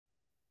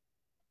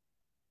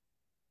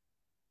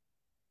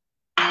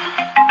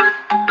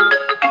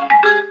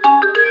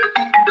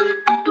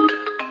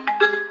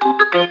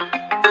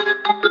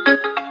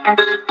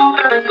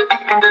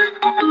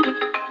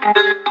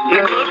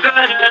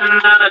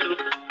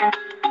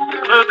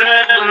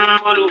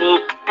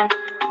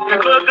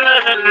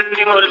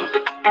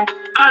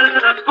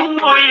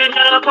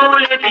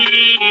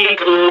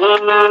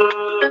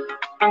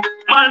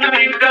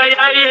Manding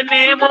kaya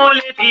ni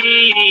moleti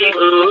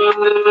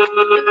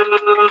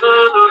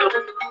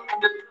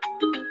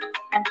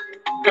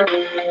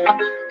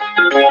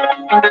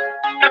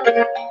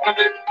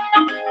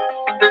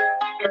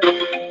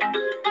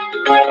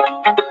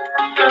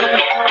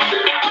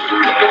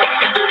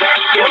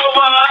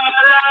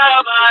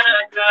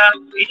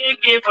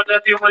Yeke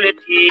patati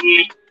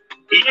moleti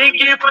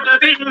Yeke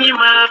patati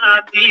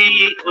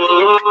mati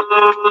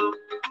oh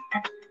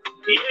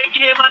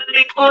Yeke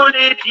mandi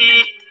koleti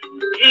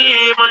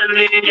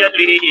mandi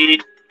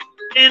yali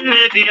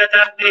inne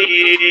diatati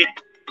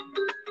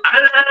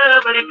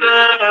ala barika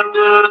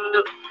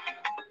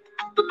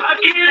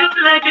Akiru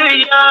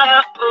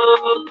lagaya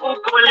oh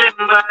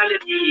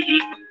kolembaleti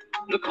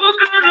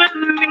kokaran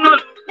ningol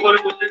kol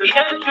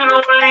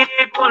yachurole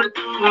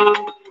kontu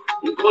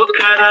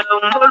kokaran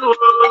molu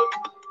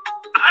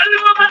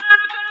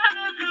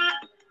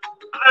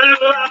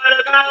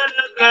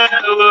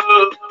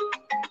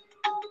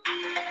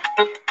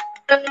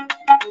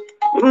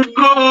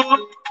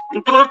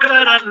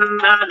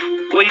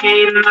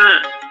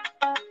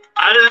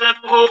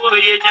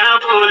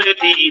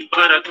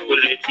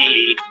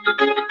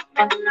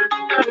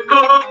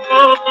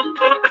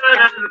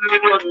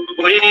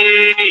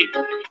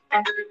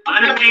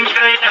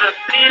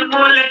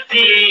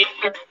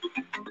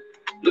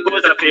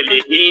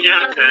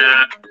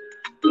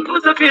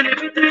Cosa che ne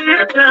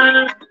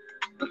vedete?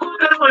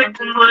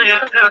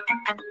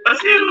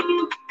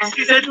 Basiru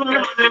Ceesay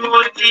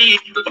morti,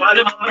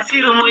 fare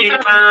Basiru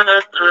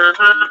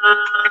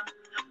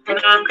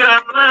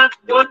Nankama,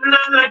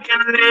 Wonna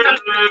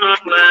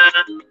Kendelumba,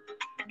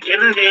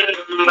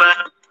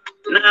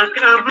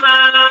 Nakama,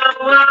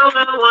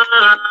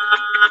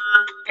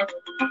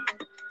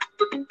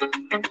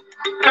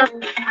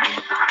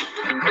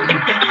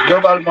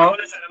 Globalement,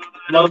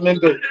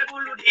 normalmente.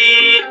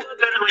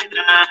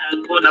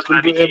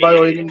 Sundu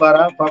ebayo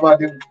inimbara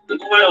pabadi.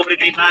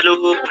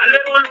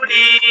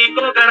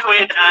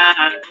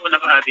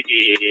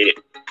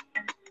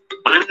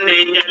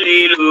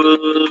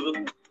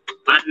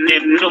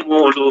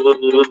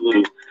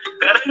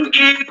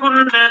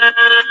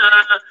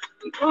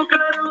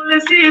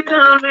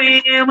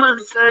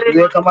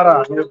 Ye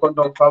kamara ye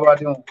kondo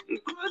pabadi.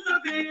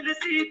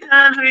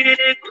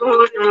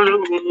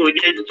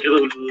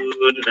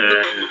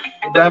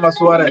 Daima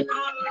suare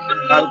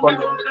nar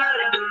kondo.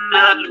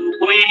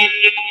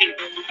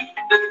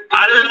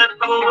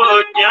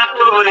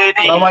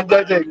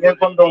 Ramajaje ye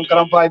kondo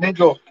karampai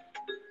nejo.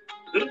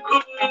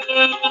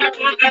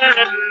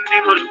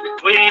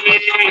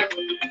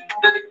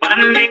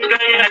 Manding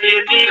kaya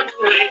ni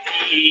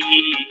muleti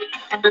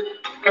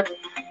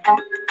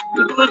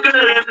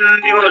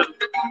Kokaran diol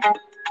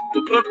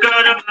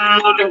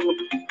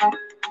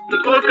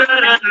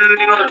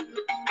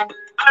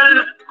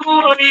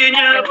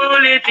Al-Qur'anya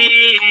muleti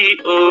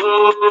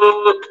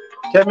oh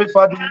Kemi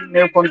Fadi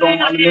ne kondong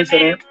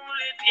al-Mesere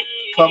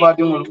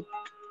Fabadi mulu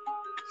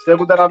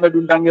Sebu Darame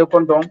dundange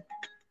kondong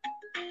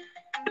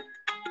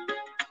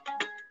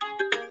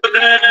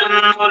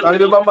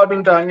Talibe Bamba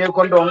dundange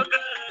kondong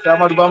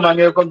Samad Bamba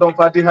nge kondong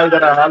Fatih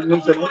Haidara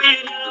al-Mesere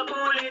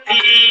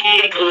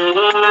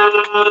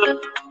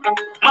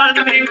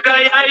Manding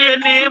kaya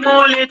ni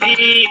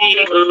muleti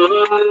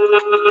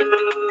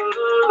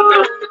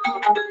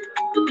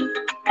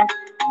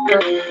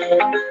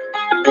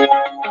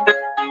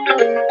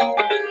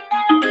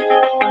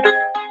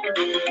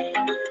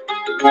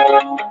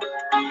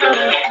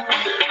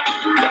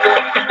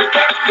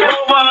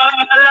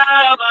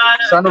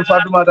Sanu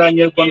Fatuma da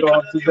nge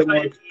kondong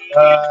Ceesay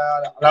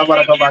la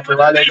baraka batu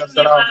wa alaykum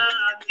salam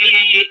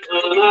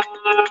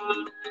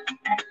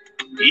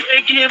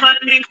Yeke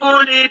manding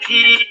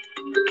koleti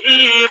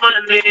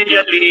manding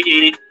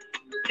yali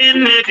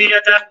inne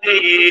diatati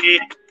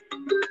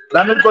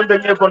Lamin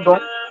kondong nge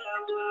kondong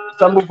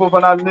Sambu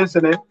fofana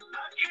al-Mesere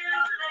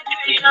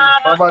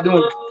Baba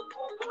Dum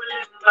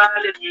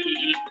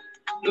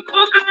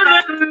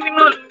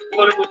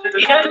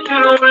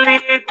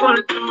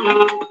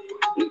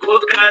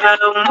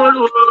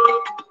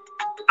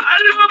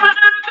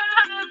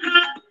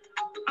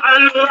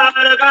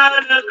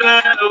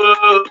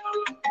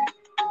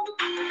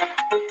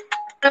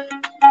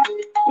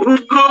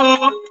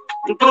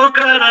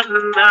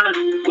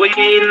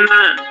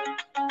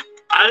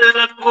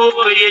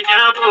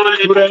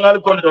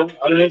Surengal kondong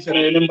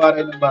al-Mesere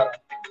limbara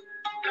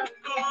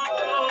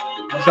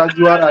Masa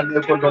juara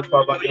ni kondong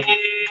Baba Dum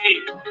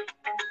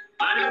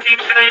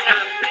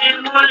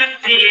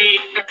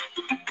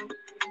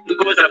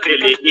Cosa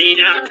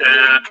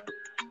felicinata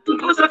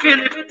Cosa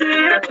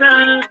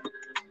felicinata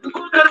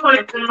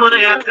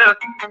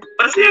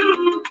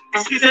Basiru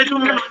Ceesay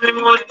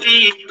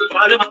morti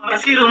fare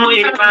Basiru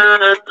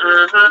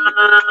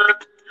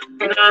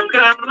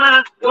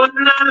Nankama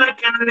Wonna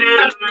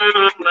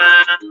Kendelumba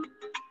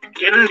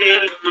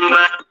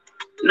kendelma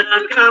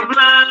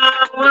nakama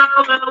wa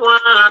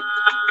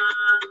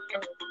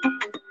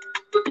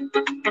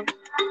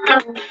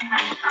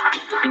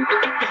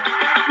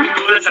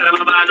Kula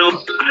salama balo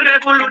ale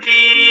kuludi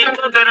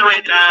ko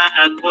ganaweta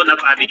ko na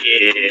pabike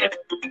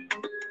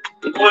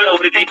Kula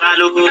uriti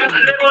balo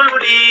ale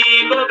kuludi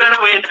ko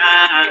ganaweta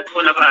ko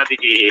na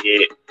pabike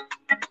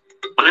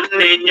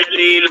Manne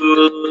nyalilu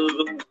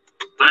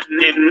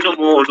manne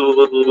numulu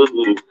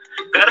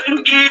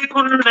karangi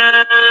kunna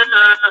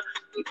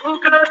ko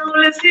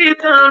karule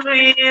sita me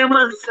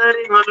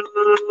mansari malu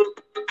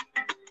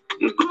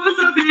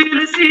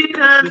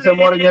Sise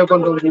mor ñe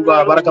kon do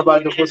buba baraka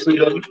ba ko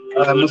suiden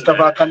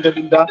Mustafa Kante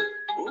dinda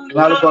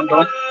ngal kon do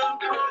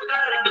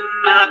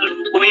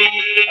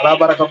ala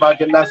baraka ba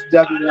ke las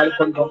jabi ngal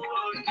kon do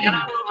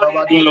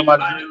baba dum lo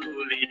mad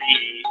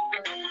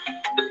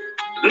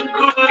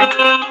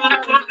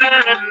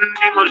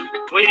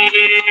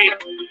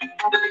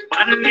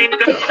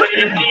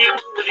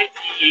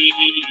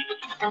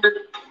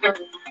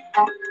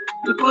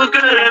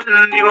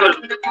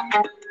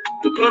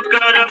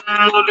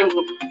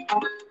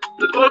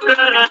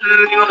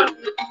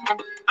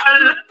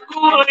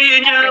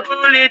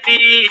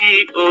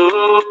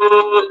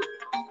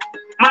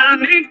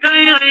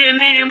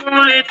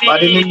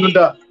Badi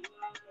nindunda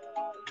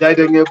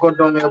jayde nge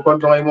konton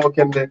e mo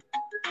kende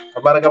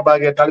baraka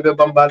bage talbe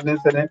bambal nin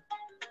sene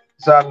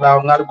inshallah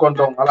ngal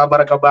konton ala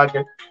baraka bage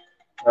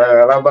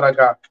ala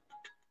baraka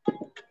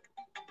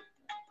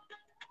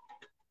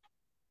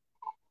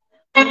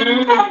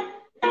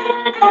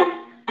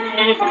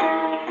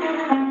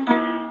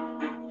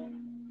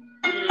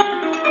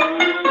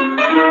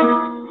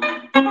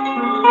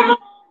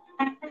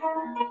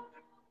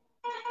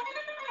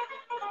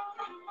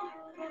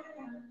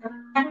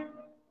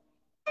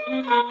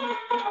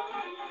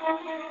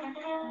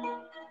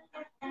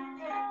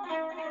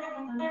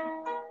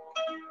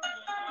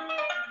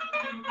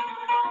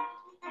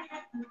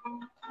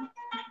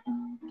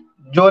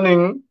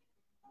joining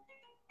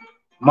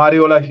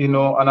Mariola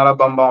Hino anala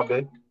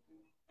bambambe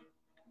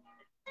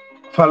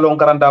fallon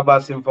karanta ba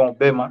simfon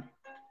bema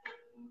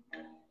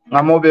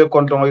ngamobe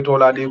konton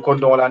itola di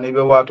konton wala ni be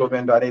wato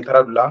men dani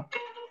taradula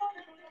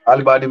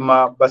albadi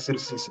ma Basiru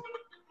Ceesay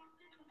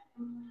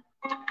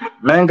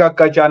menga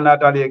kacha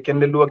natali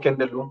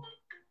kendelu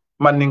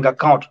maninga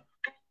count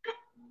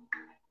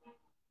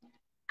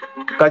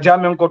kacha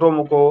men koto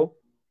muko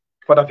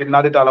fata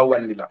finade tala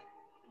wandila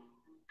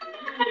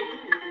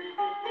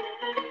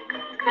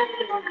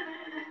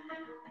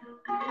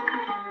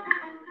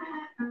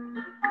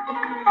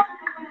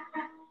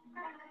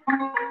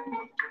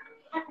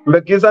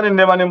Bekisani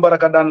nemani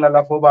baraka dan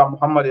la foba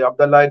Muhammad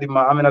Abdullah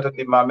dimma Aminata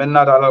dimma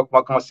menna ala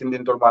kuma kama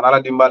sindin torban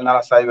ala dimbal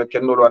nala saybe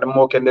kendolo ade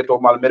mo kende to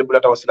mal mer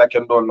bulata wasila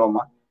kendo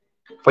noma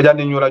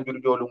fojandi nyura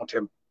jurjolu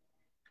mutem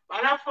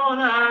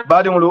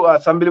badi mulu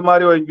sambil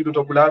mario en judu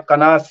to bula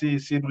kana si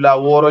sidula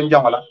woro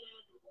njangala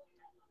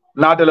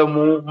nadala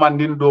mu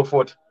mandin do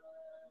foti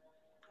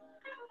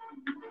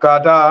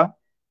kata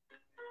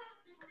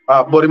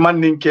bori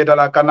mandin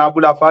ketala kana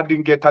bula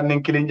fadin ke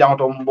tannin kilin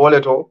jangto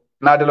mbole to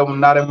nadala mu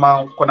nare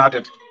ma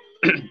konatet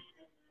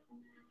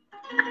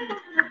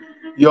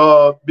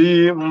yo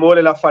bi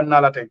mbole la fanna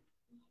la tay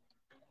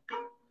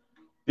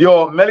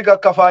yo melga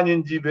kafani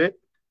njibe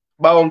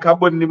bawon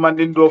kabon ni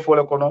mandin do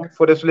fole kono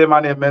fode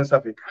Suleimane men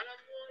safi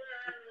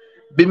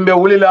bimbe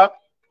wulila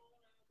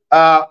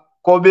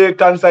ko be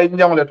tansay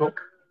njamle to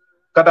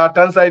kata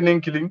tansay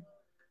nin kilin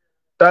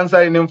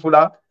tansay nin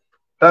fula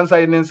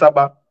tansay nin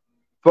saba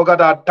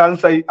fokata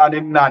tansay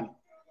anin nani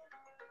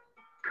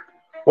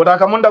wada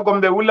kamunda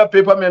gombe wulla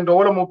paper men do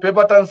wala mo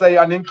paper tansay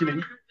anin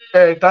kilin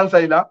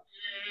tansay la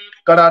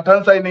kata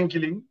tansay nin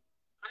kilin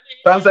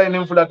tansay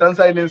nin fula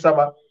tansay nin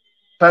saba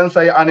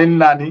tansay anin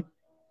nani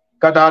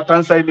kata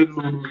tansay nin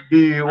lulu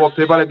di wo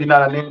paper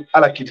binala nin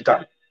ala kitita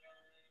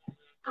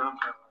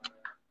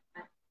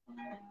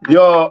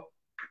yo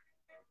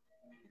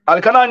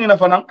alkana ni na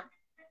fanan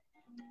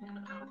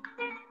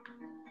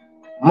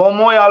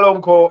momo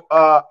yalon ko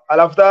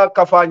alafta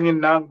kafanyin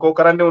na ko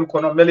karande on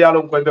kono mel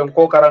yalon ko ben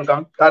ko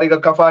karankan tariga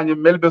kafanyin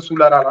melbe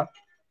sularala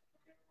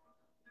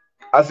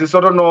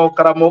asisoto no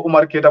karamo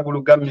Umar Keta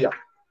bulu Gambia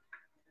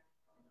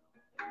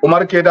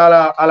Umar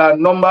Keta ala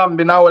nomba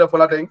mbina wala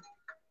folaten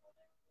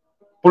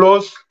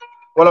plus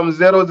wala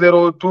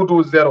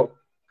 00220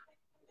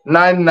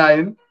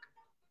 99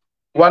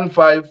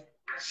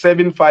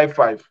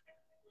 15755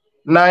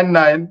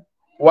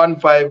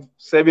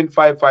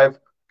 9915755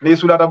 ni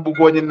sulata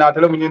bugo nyin na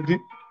tele munyindi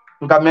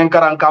nka men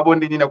karan ka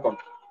bondi nyine kon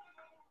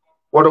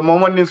wodo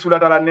momon ni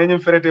sulata la nenyin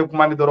ferete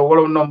kumandi doro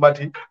wolo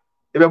nombati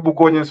ibe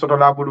bugo nyin soto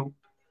la bulu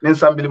nin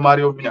sambil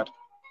mario binyat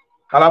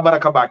kala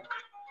baraka bak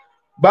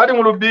badi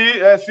mulu bi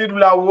sidu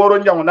la woro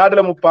njam na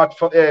dele mu part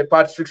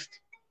 60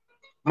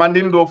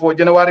 mandin do fo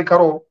January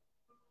karo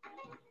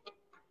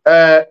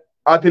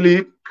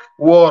atili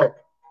woro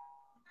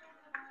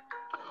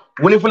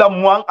wuni fula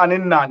muang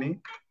anin nani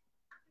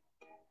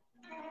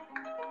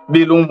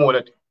bi lum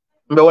molati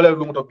mbe wala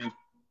lum to bi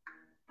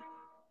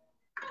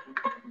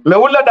me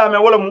wala da me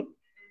wala mu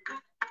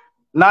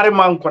nare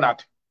man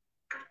konate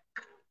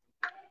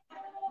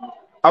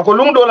ako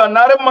lungdo la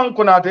nare man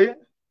konate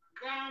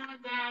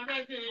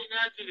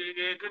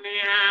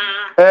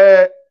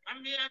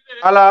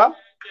ala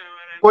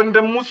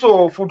konde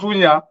muso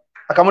futunya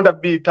akamunda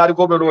bi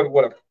tariko be do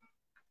wala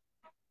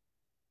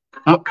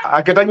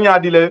aketa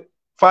nyaadile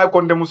fa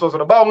konde muso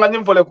so ba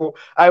nganyim fole ko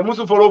ay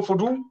musu folo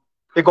futu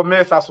e ko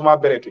mesa suma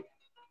berete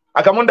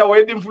akamunda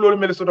waydim fulol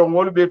mel so do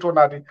ngol be to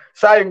nati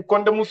say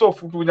konde muso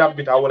futunya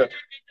bita wala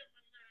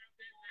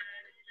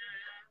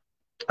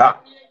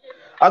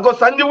ago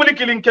sanji wuli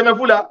kilin keme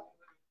fula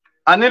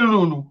anil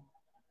lulu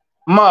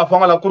ma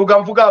fangala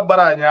kurugam fuga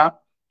baranya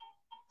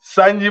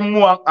sanji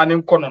muwa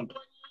anin konondo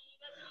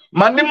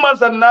mandi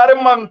mansa nare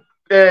man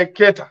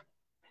keta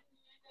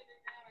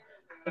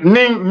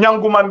ni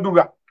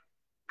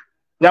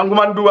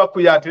nyangumanduga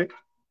kuyate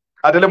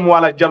adele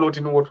muwala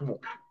jaloti ni wotumo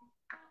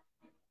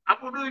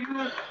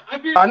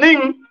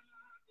anin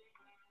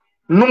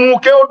numu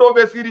kew do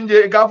be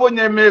sirinje gafo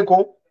nyeme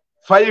ko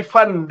fay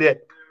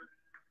fande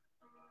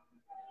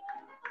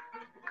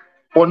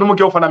o numu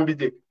kew fanam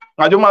bije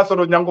ngajo ma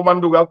sodo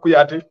nyangumanduga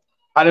kuyate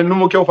ane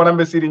numu kew fanam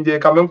be sirinje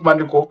kamem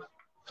mandi ko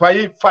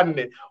fay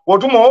fande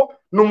wotumo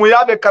numu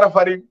yabe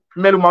karafari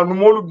meluma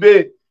numolu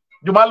be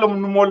jumallo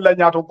numol la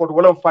nyaato ko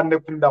wala fande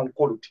kundan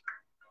koluti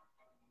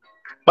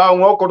ba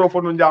ngo ko do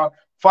fonu nja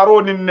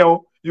faro ni new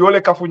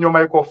yole kafu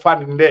nyomay ko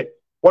fande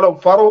wala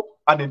faro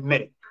ani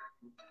ne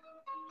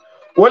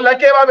wala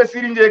ke ba be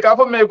sirinje ka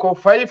fo me ko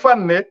fay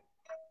fande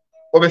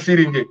o be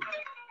sirinje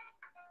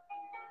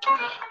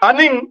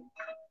anin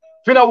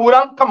fina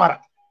wuran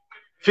kamara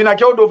fina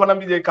kew do fana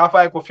bije ka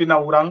fay ko fina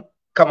wuran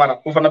kamara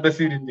ko fana be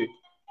sirinje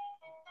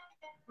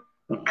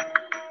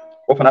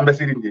o fana be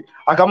sirinje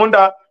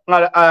akamunda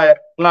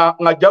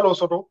nga jalo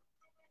soto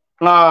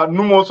nga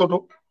numo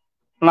soto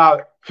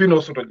nga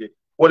fino soto je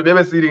wol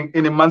bebe siring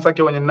ini mansa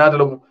ke woni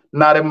nadalo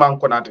nare man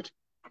ko natati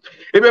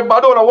ibe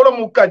badola wala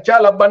mu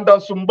kacala banda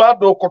sumba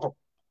do koto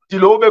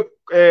tilobe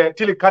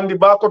tili kandi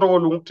ba koto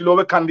wolu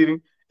tilobe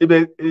kandiri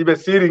ibe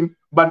siring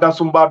banda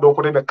sumba do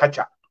koto ibe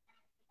kacha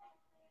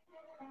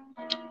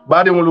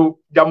bade mulu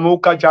jammu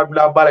kacha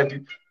bla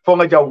barati fo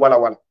nga jaw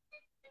wala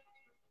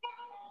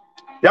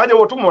yaje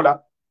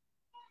wotumola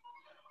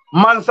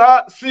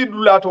mansa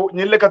sidulato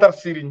nyelle katar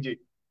sirinje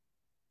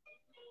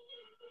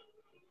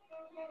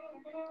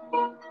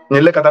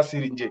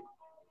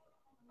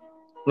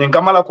nyen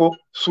kamala ko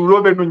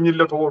sulobe no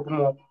nyille to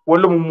wotumo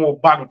wala mo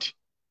banuti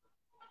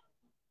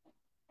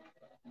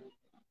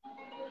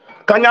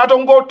kanyato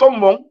ngo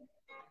tombon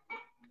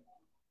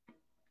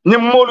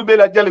nyim molu be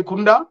la jali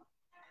kunda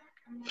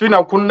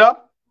fina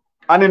kunda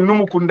ani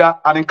numu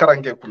kunda ani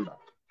karange kunda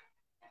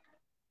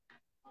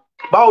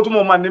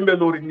bawtumo man nimbe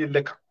lori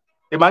nyille ka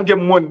e manke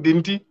mon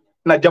dinti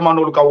na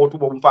jamanol ka wotu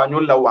bo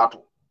mfanyol la watu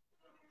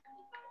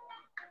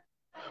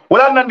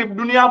wala nandi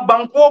dunia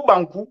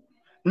banku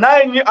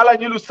nayi ni ala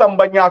nyilu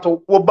samba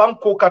nyato wo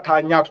banko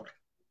kata nyato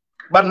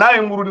ba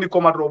nayi murundi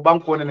ko madro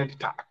banko nene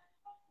dita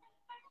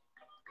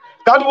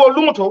kadu wo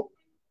lumuto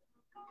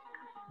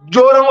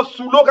jorango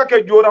suloka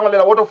ke jorango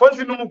lela woto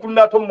fonsi numu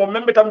kunda to mo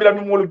membe tambila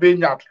numolu be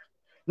nyato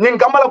nyin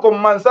kamala ko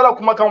mansala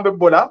kuma kambe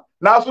bola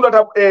na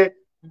sulata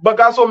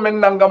bagaso men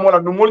nangamola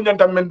numol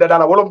nyanta men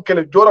dadala wolom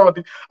kele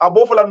joramati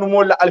abofula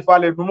numol la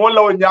alfale numol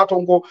la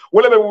nyato ngo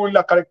wala be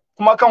wula kare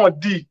kuma kan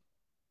wadi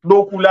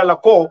do kulala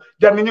ko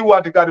janni ni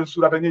wati kare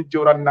surata ni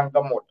joran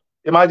nangamol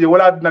imaje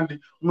wala nandi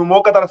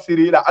numo katar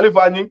siri la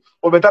alfani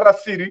o be tarra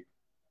siri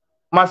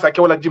mansa ke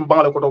wala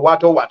jimbangala ko to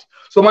wato wati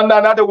so man na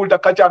nata wulta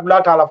kacha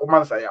dula tala fo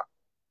mansa ya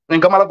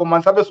ngamala ko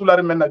mansa be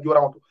sulari men na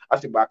joramatu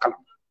asiba kala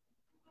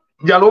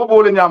jalo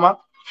bole nyama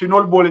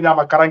finol bole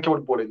nyama karanke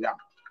wol bole nyama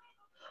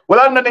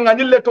wala nani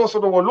nganyille to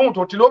soto wo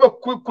lunto tilobe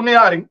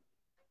kuniyari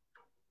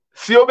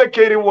siobe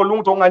keri wo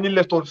lunto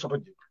nganyille to soto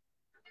je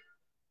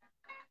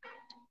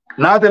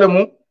natele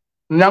mu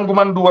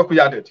nyanguman duwa ku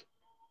yadeti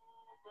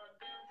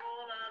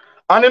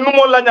ani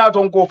numo la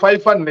nyaton ko fay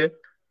fande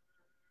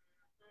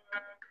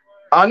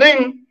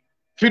anin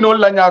finol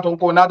la nyaton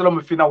ko natele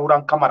mu fina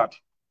wuran kamarati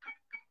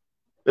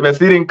be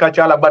sirin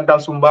kacala bandan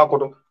sumba ko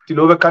do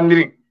tilobe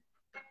kandirin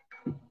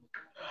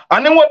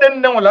anin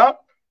woden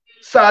wala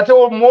saate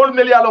o mol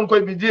mel yalon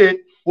koy bije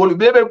wol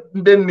bebe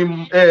benni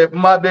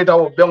ma beta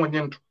o bengo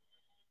nyintu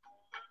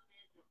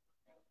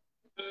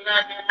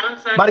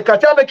mari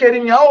kacha be keri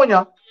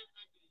nyaonya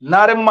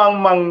nare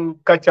man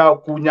kacha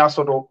ku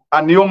nyasodo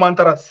aniyo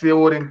mantara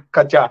seworin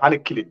kacha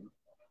halikili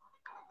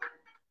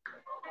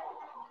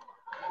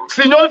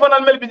signol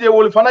fanal mel bije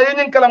wol fana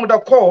yenyin kalamuta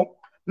ko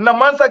na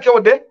mansa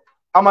kewde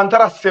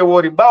amantara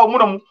sewori bawo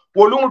munam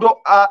wolumudo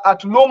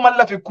atlo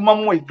mallafi kuma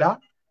moida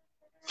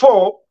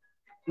fo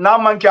na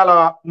manki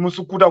ala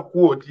musukuta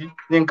kuoti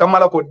nin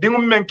kamala ko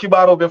dingum men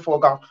kibaro be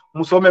foga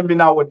muso men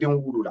bina wo ding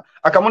wulula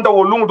akamunda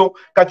wo lungudo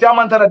kati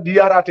amantara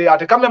diarate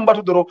ate kamem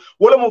batu doro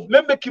wala mo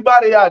membe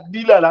kibare ya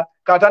dilala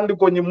katandi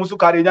ko nyi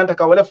musukare nyanta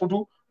ka wala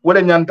futu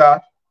wala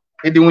nyanta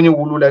e dingu nyi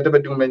wulula tebe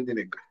dingum men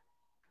dinig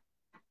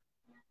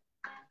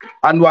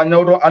andu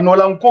anyawdo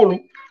anolan kolu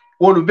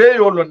wolu be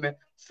yolonne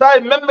sai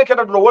memme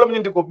keta do wala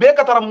nyindi ko be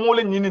katara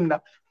mole nyininna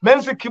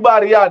men si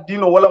kibar ya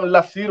dino wala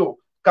lasiro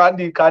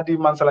kadi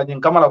mansala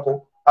nyin kamala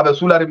ko abe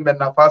sulari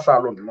menna fa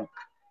salon no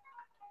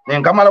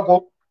nyin kamala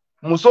ko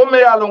musome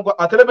ya lon ko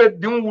atelebe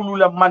din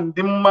wulula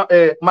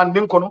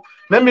mandin kono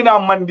nemina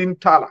mandin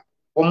tala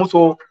o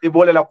muso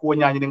ibole la ko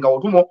nyaani nga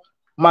wotumo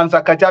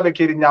mansa kajabe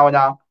kiri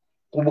nyaawanya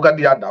ko buka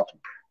diya da ko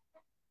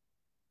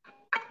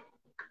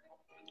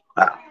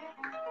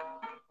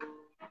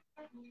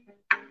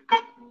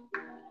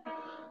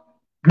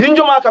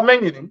dinjo maka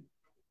menyini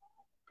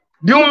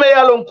diume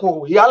yalon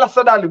ko yala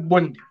sadali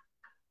bondi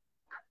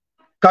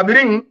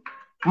kabirin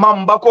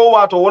mamba ko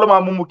wato wala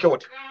ma mumu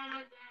kewti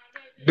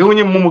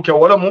diwni mumu kew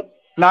wala mu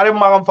nare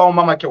magam faaw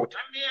mama kewti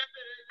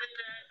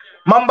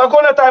mamba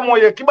ko na tay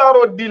moye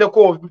kibaro dile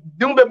ko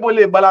dimbe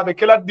bole balabe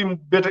kala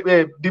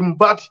dim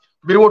bati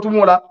biri wotu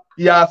mola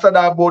ya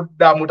sada bo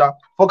damuta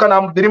fo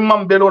kana birim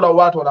mam belo la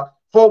wato la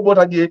fo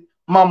bota je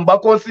mamba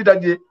ko sida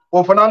je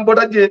o fana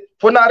bota je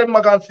fo nare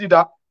magan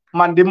sida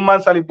man dim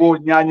man sali bo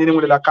nyaani ni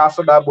wala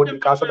kasa da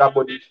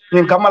bodi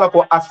nin kamala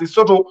ko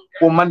asisoto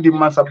ko man dim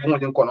man sabu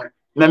ngin kono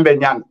membe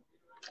nyaan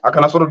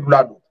akana soto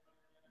dulado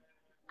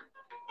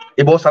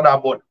ibo sada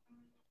bon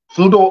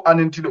sudo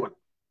anentido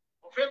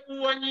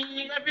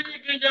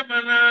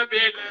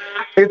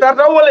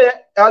itarta wole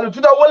alu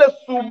tuda wole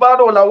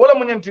subado la wala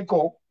munyenti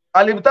ko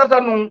ali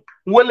tarta nun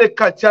wole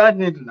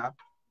kachani na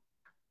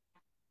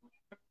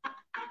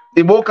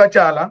ibo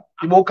kachala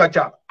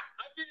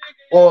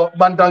o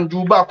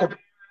bandanjuba ko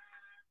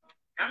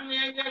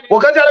o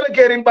kachala be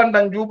kerin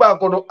bandanjuba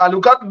ko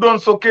alukat don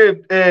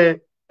soke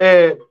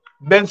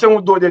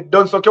bensen doje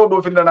don soke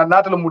do findana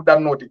natal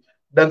mudannoti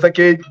dan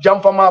sake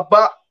jamfama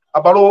ba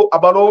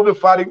abalo be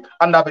fari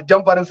anda be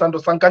jamfarin sando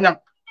sankanyang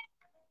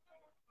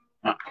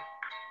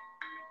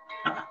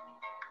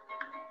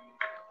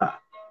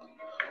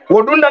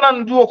wodunda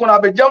nan duwo kono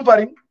be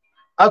jamfarin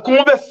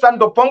akumbe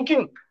sando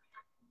ponking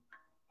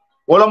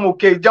wala mo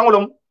ke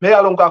jangolom me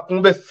yalon ka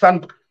kumbe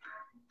sando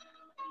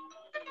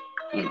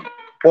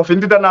o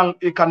findita nan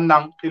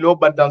ikannan ilo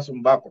baddan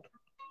sumbako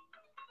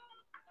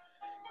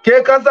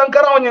ke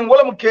kansankara onyin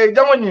wala mo ke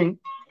jangonyin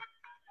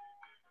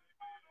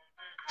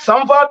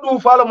samfa du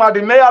falo ma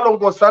de me yalon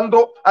ko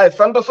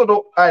sando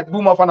sodo ay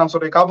duma fanan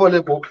sodo ka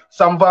vole ko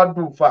samfa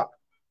du fa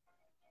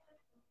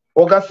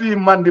o gasi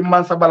mandi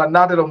mansa bala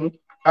nadelo mu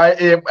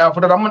ay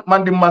afota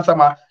mandi mansa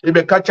ma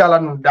ibe kachala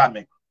nu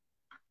dame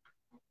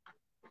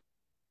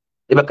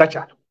ibe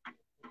kachala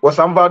o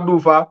samfa du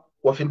fa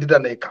o findita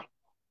ne kam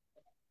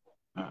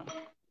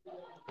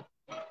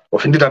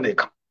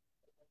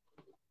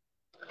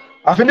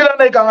afindita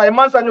ne kam ay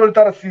mansa nyol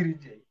tara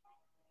sirije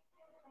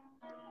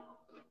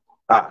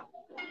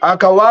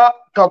akawa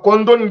ka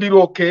kondon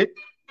ndiroke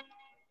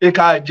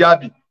ka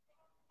jabi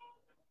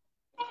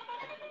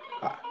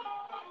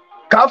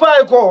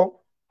kafa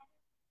ko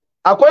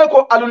akoy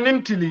ko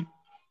alunintili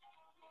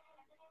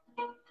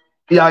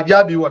ya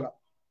jabi wala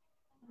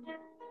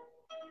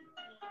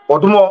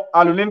otumo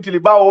alunintili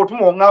ba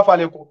otumo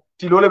ngafale ko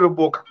tilole be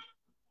boka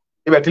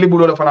ibe tili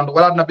bulole fanando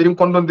wala na birin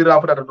kondon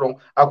dira fata don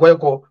akoy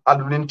ko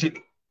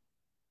alunintili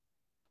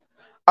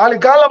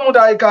alikala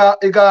muda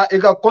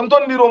ika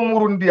kondon diro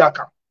murundi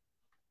aka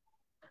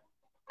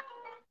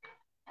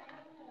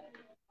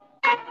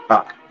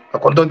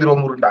akondondiro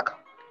murundaka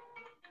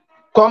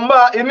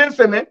komba inin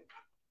sene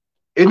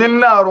inin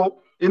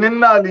naro inin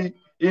nali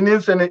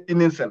inin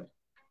sene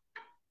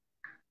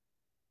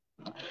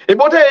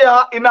ibote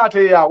ya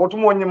inate ya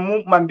wotumo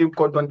nyim mandin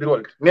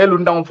kondondirol nelu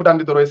ndam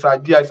futandi doro sa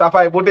dia sa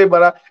fa ibote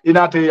bara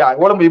inate ya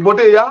wala mu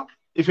ibote ya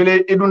ifile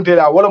idunte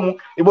ya wala mu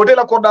ibote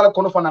la kodala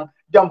kono fanan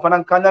jam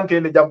fanan kanyante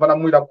le jam fanan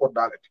muida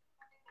kodala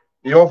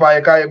yo fa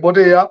e kay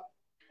ibote ya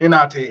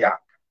inate ya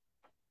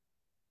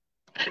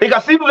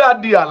ika sidula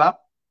diala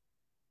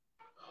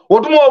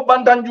wotumo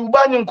bantanju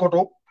banyin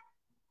koto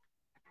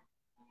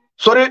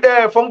sori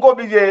fonko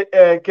bije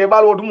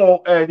kebal wotumo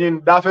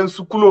nin dafen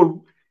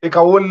sukulolu e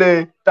ka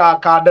wolle ta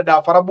ka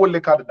dada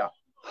farabolle ka dada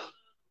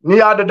ni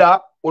ya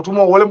dada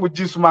wotumo wole mu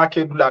jisuma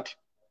ke dulati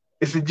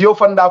isi jio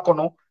fanda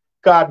kono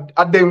ka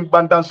adden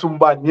bantan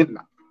sumba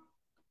nyinna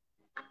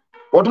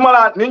wotumo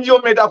la ninjio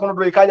meta kono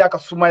do ka ya ka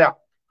sumaya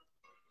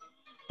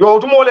yo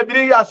wotumo wole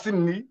biri ya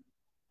sinni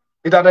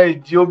itata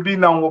jio bi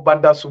nan wo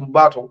banda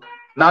sumbato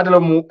nadala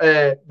mu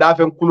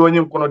dafen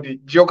kulonyin kono di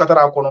jio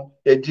katara kono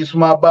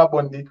jisuma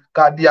babondi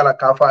ka diala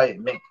ka faye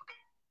men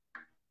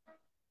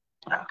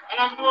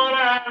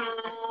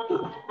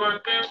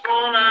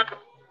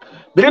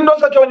birin don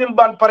sa kewnin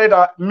ban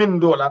pareta min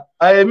dola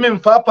ay min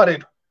fa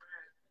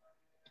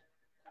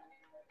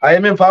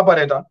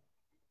pareta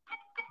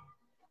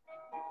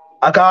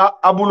aka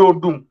abulo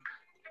dum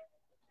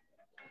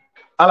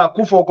ala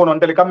kufo kono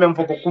ndele kamem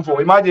foko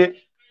kufo imaje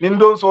nin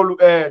don solu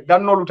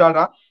dannolu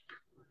tata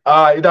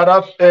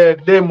idara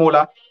de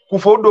mola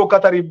kufo do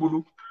katari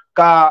bulu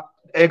ka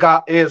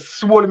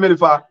subol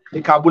melifa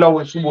ka bula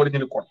won subol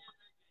ni kon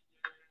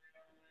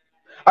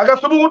aga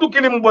subu wutu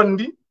kilim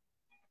bondi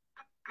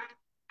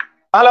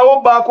ala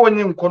wo ba ko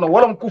nyin kono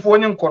wala kufo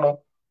nyin kono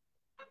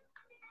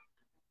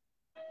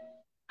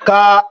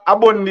ka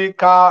abondi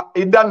ka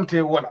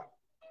idante wala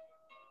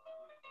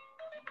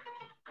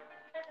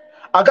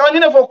aka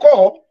nyine fo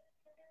ko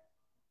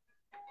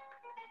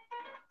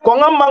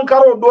ngam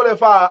mankaro dole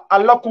fa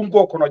alla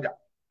kunko kono ja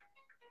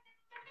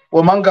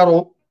o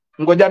mankaro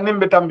ngo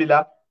jannimbe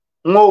tambila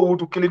ngo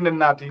wutu kilinde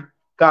nati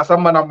ka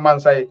sambana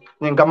mansay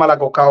nyin kamala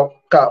ko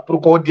ka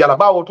pour ko diala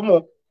bawo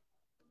tumo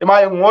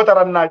ima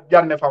ngotaran na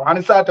janne fa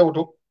hani sa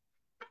tawto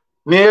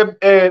ni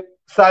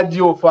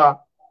sadio fa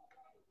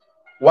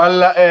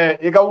walla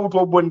iga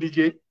wuto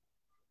bondije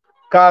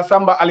ka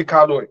samba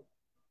alikalo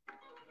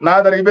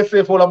na dari be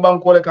sefo la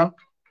banko le kan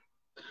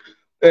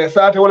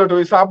saate wala to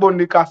isa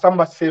bondi ka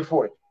samba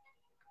sefo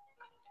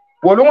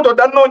wolum to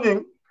danno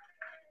nyin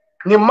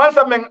ni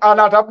mansa men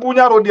anata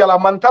bunyaro diala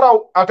man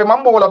taraw ate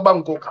mambo wala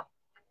banko ka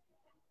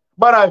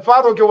bara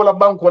faaro ke wala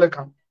banko le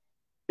kan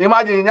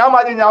imaji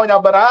nyaawo nya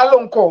bara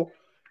alon ko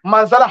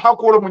mansala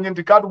hakolo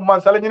munyinti kadu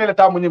mansala nyine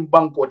ta munyin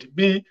banko ti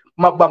bi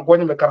ma banko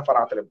nyime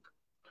karfara tele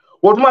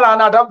wotuma la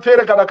anata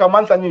fere kada ka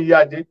mansa nyi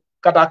yaje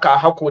kada ka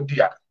hako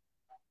dia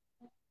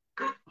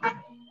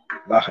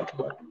Allahu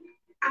akbar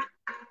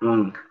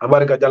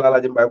abarika jalala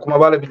jimbay kuma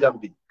bale bi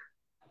jambi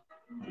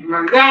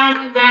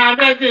Manganga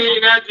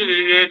bedina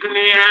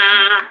dunia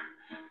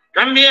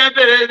kambia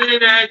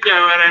peredina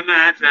jawara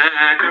nata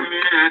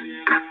kambia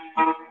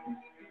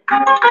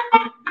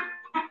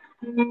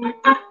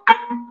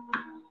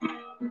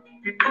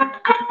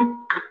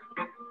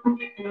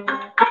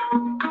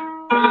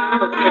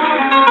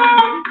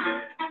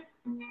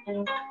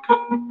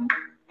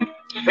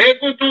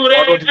Ekuture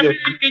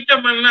kambia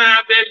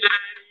jamana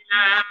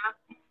bedina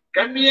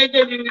kambia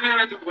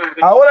jedina duwa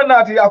awala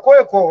nati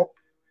akoye ko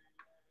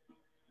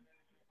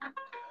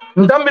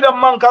ndambida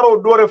mankaro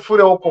dore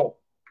fure oko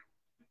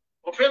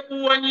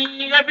ofeku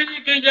wani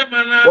ngabili ke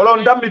jamana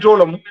wala ndambi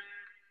tolom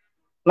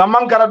nga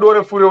mankara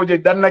dore fure oje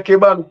danna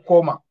kebalu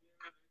koma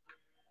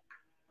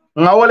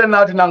nga wala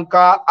nati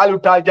nanka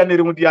aluta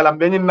janiri mudi yalla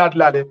benyin nat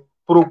lade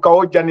pour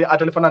kawo jani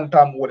atel fanan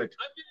tam wolet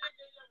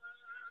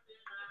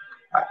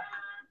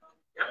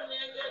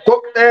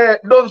ko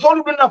don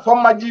solu binna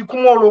famaji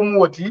kumolo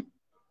muwati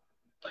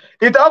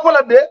ita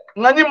fola de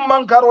ngani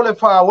mankaro le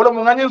fa wala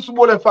mo ngani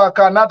subo le fa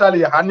ka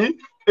natali hani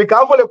e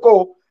ka fole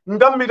ko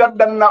ndambi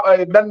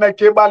danna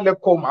kebal le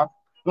koma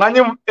ngani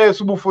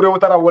subu fure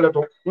wotara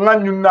woleto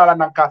ngani nala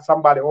nanka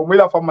sambale o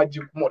mila famaji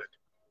kumole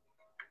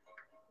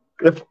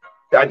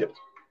yaje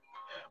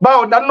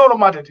bawo danno no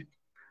matati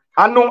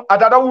anu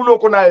atata wulo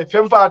ko na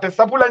femfa ate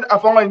sapula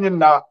afanga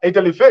nyinna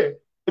etelife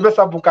ibe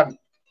sabukan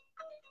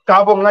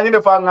ka bo ngani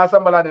de fa nga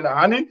sambala de na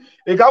hani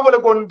e ka fole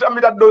ko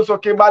ndambi do so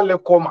kebal le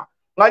koma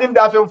ngani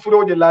da fem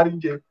furo je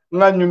larinje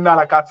ngani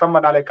nala ka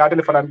samba dale ka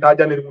tele fanan ta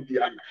janir mu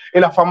diya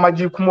ila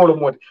famaji kumolo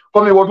modi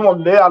comme wotumo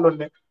be alon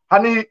ne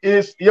hani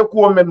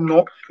yekuo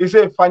menno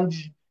ise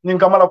fanji nyin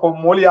kamala ko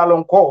moli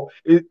alon ko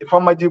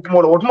famaji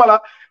kumolo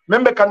wotumala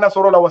membe kanna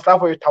soro la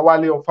wasafo e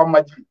tawali o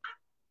famaji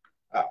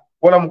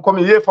wala mu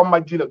comme ye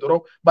famaji la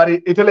doro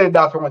bari etele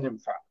da fe ngani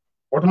fa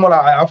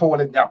wotumala afo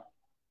wala nyam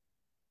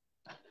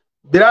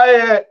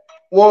biraye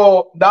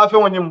wo da fe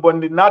ngani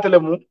bondi natele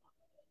mu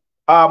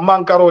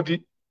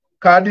mankaroti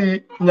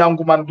kadi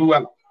nyanguman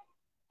duwal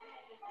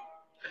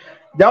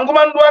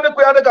nyanguman duwal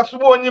ko yade ka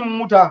subo nyim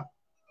muta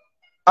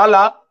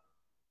ala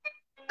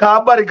ka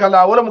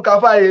barikala wala mu ka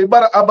fa e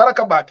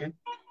baraka bake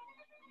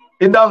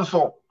idan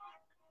so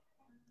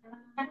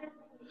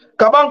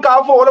kaban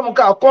ka fo wala mu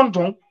ka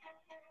konton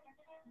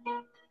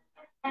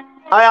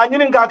aya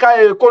nyinin ka ka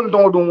e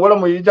konton dum wala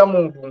mu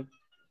yijamu dum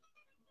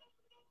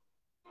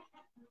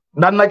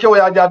dan na kew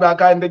ya jabe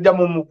aka ende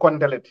jamu mu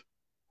kontelet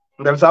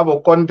ndel sabo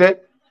konte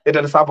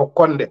etel sabo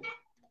konde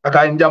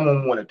aka jamu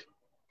mu wolete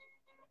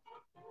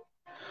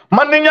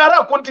man ni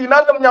nyara konti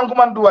nadam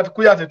nyankuman duwat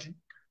kuyatati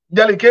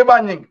jali ke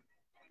ba nying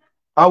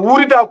a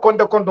wurita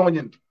konte konton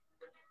nyindi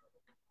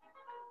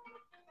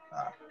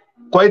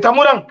ko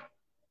itamuran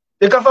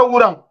e kasa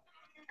wuran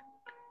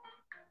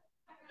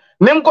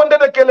nin konde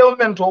de kele o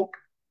mento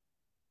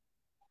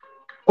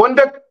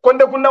konde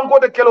kundan ko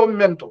de kele o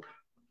mento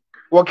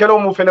wo kele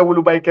mu fele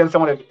wulu bay ken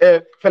samole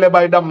fele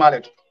bay dam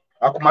malet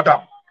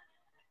akumata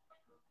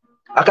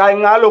aka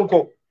ngalon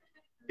ko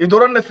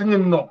idoron na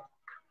sinin no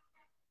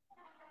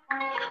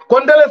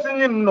kondele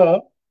sinin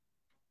no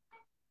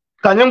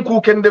kanyen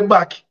ku kende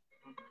baki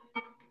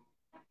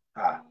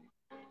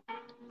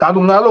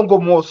kadu ngalon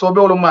ko mo sobe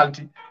wala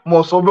malti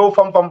mo sobe o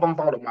fam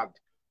wala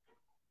malti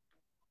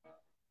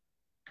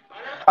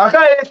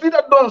aka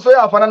sida don so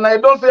ya fana na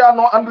don so ya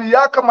no andu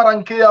ya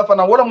kamaranke ya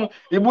fana wala mu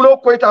ibulo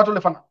ko ita to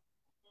le fana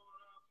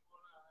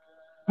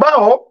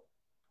bawo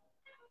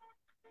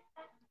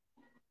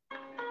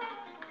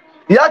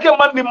yake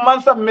mandi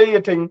mansa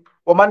meyeten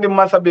o mandi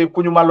mansa be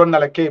kunyuma lonna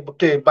la ke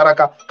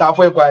baraka ka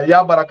foy ko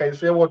ya baraka e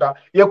sewota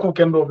ye ku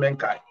kendo men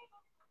kay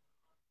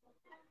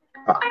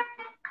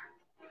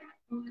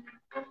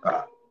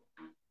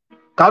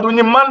kadu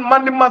ni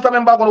mandi mansa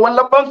men bakon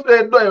wala ban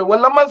doy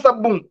wala mansa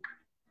bun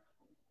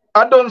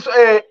adon so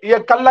ye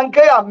kallanke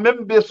ya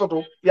membe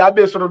soto ya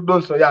be soto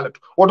don so yala to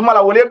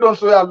wotuma wole don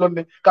so yalla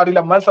ne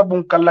kadila mansa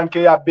bun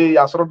kallanke ya be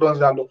ya soto don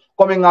so yalla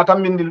comme ngata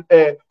min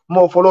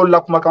mo folo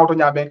la kuma kanto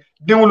nyabe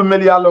dingul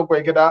mel yalla ko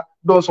keda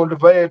don so de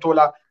vaye to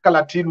la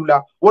kala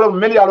tilula wala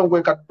mel yalla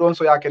ko ka don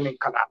so yake nin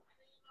kala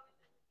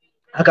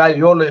aka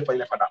yolo e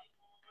fayla fada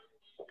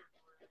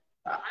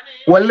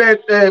wala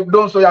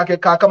don so yake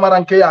ka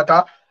kamaranke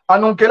yata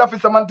anun kela fi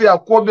samante ya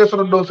ko be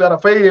soto don so yara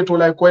faye to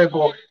la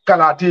ko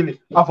kala tili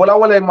afola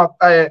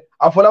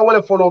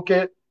wala folo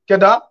ke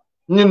keda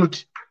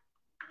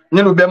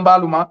ninu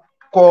bembaluma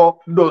ko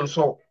don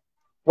so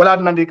wala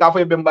nandi ka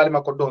fay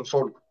bembalima ko don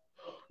so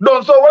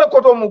wala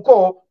ko to mu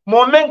ko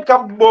mo men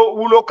kabbo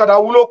wulo kada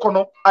wulo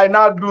kono ay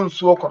na dun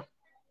so ko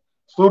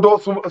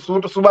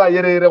suba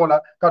yere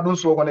wala ka dun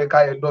so ko ne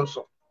kay don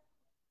so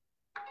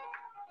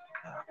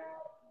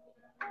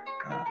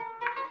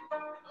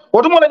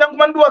wotu mo la jang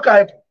man duwa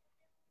kay ko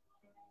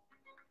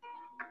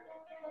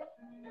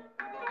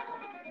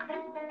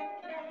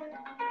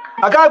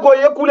aka go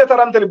ye kule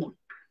tarantel bul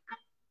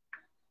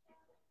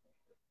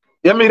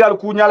yamiral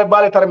ku nyale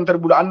bale tarantel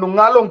bul andu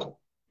ngalon ko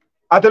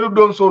atelu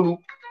don solu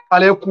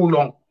ale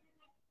kulon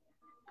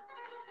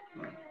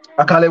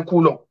akale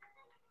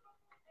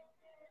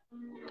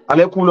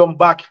kulon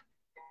bak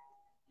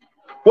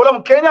wala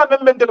mo kenya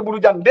membentel bulu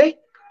jande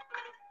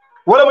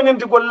wala mo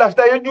nyenti gol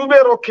lafta ye jube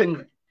ro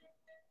kenya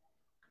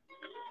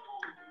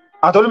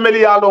atolu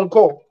meli yalon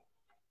ko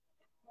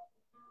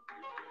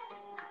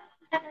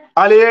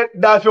ale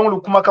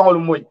dafenglu kuma kangol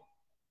moy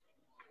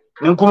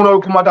nin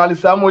kumno kuma ta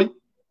alisa moy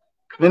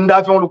nin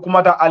dafenglu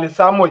kuma ta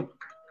alisa moy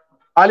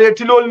ale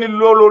tilol ni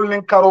lolol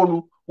nin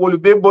karolu wol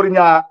be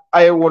bornya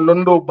ay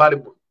wolondo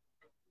balbo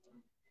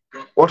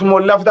wotumo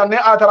lafta ne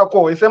atara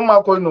ko e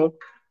semma ko no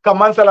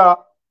kamansala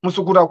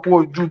musukuta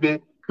ko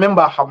jube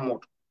memba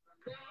hammud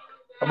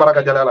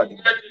baraka jalala di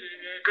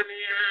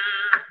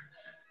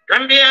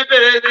Kambia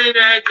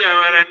perezida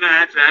jawara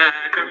nata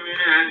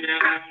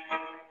kambia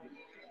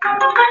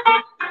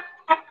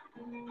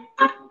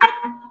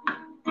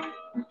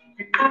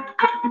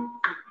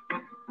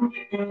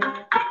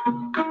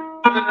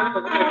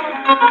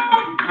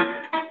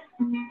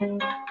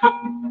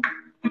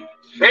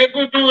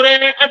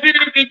Sekuture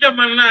afiriki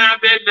jamana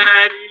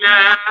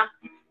bedarila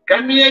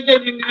kambia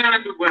jadinga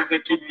dubwa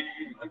katibi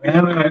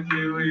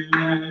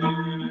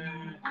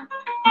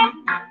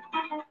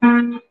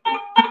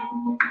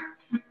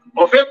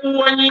Ofeku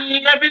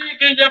wani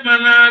afiriki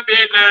jamana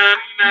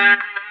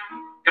bedarila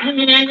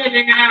kambia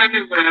jadinga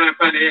dubwa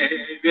pale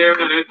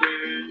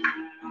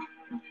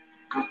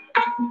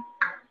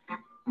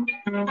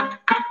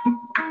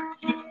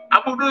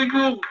Abudu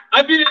yu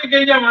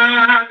afiriki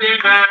jamana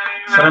bedarila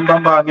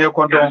Sarambamba nge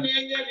kondo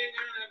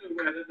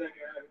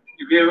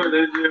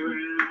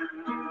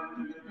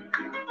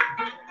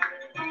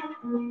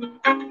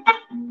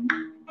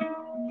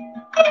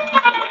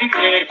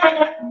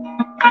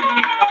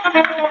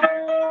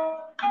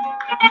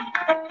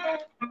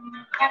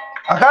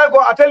akay ko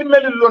atel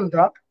meli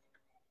lonta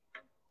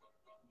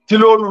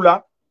tilolula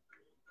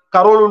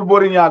karolul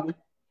boriñalu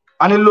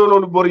ani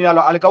lolol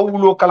boriñalu alika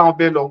wulo kalan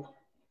belo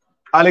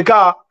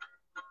alika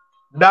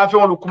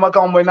dafeŋolu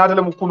kumakaŋo moy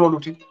natale mu kunolu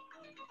ti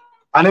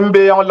anin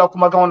beyaŋol la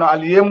kumakaŋo no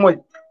ali ye moy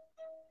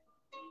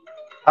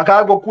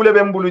aka go kule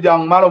be mbulu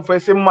jaŋ malon fo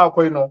semma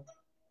koy no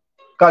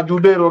ka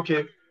jubero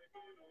ke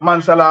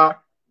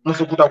mansala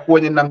musukuta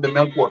kuwoñi nambe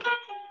men kuwoto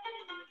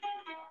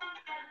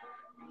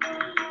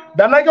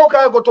danake o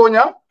kaye go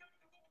toña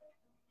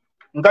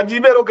nka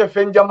jibero ke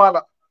fen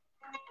jamala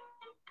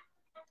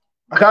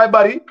akaye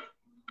bari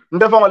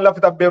ndefaŋol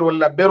lafita berol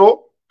la bero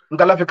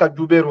nka lafi ka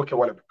jubero ke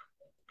wala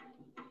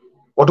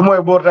otumo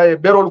e borta e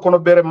berol kono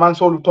bere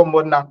mansolu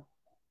tombon na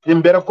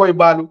bere koy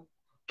balu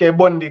ke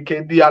bondi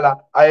ke diala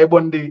ay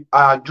bondi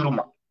a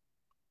juruma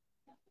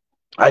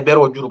ay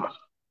bero juruma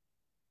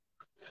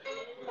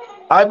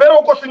ay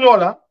bero ko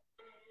signola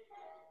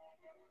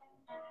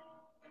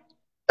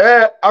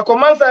a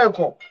commence ay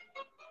ko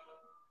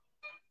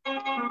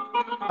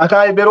aka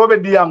ay bero be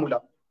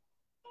diamula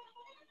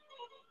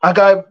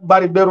aka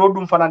bari bero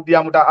dum fanan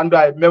diamuta ando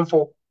ay même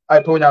fo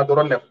ay tonya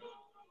doron def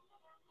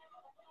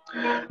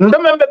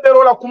ndemembe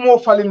bero la kumo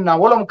falinna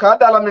wolom ka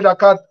dala mi da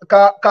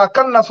ka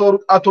kanna so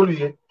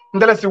atelier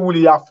ndele si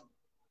wuli yaf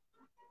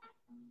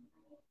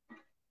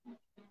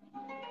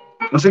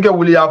nsike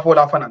wuli yafo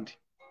la fanandi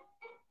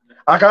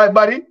aka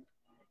bari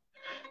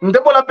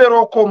ndebola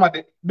bero ko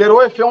made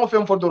bero e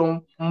fen fo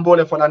doron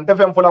mbole fola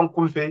ndefen fola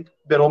kulfe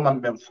bero man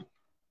benfu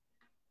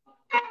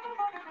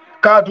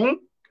kadum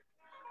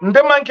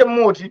ndemanke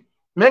moti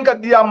menga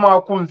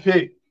diama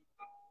kulfe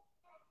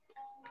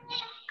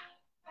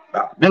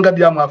menga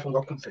diama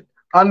funga kulfe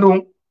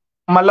andu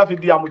malafi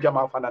diamu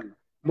jama fanal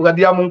muga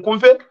diamu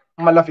kulfe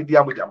malafi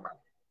diamu jama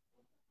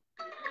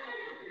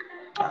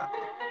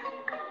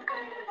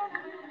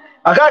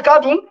aka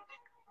kadum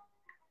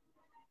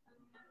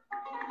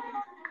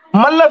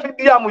malafi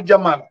diamu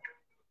jama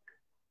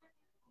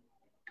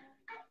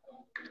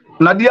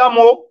na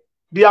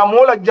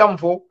diamo la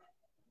jamfo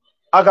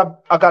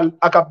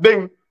aka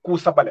ben ku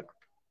sabale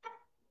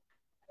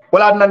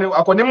wala nani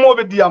ako ni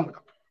mobe diamu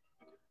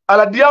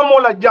ala diamo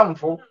la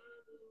jamfo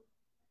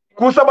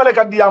ku sabale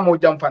ka diamo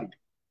jamfande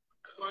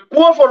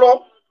ku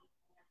folo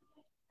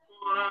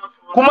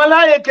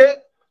kumala yake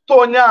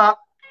tonya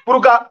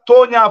purga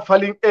tonya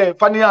falin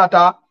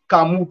faniata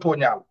ka mu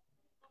tonya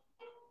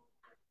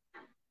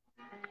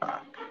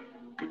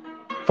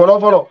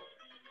folo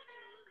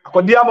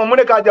ako diamo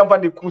mune ka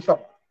jamfande ku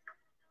saba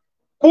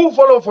ku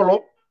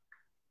folo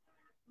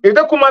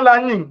ite kumala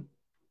nyin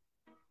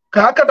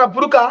ka kata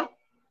purga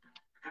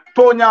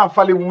tonya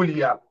fali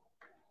wuliya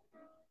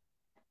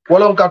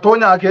wala ka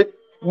tonya ke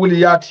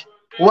wuliyati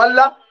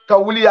wala ka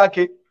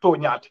wuliyake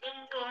tonyati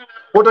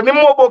woto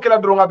nimmo bo kala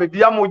dronga be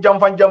diamo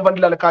jamfan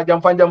dilal ka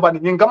jamfan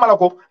nyin kamala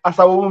ko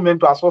asawu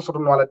mento asoso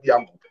no wala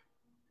diamo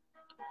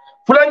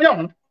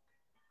fulanyam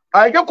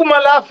ay ke kuma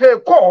la fe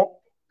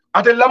ko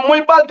ate la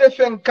moy balte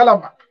fen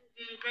kalama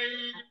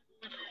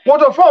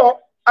woto fo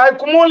ay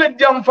kumole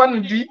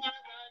jamfan di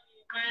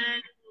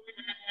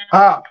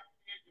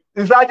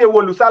isaje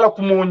wolu sala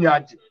kumo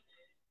nyaaji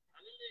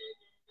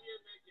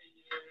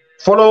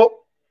folo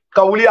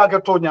ka wuliyake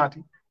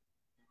tonyati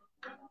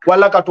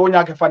wala ka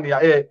tonya ke fania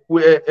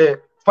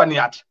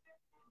faniati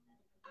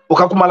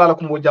ukakumala la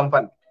kumo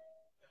jamfan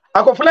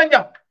ako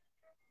fulanja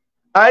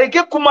ay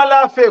ke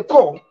kumala fe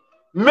ko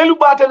melu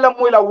bate la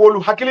moy la wolu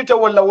hakilite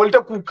wala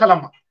wolta ku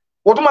kalama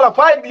wotuma la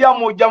faidi ya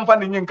mo jamfan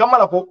nyin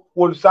kamala ko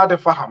wolu sade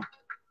faham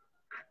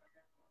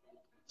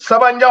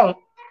sabanjang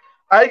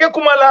ay ke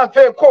kumala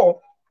fe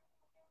ko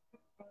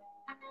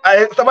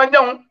ay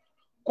sabanjang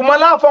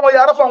kumala fa ngo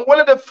yara fa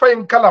wala de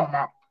fen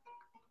kalama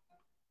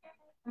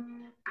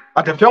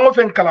ate fengo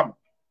fen kalam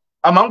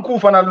aman ku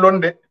fana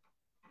londe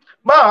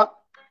ba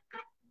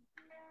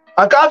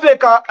akafe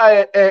ka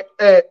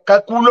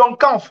ka kulon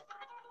kanf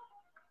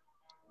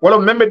wala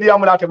membe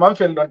diamu late man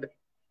fen londe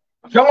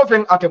fengo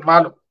fen ate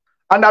malo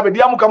anda be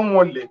diamu kam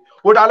molle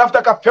o da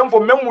lafta ka fenfo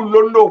memu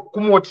londo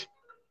kumoti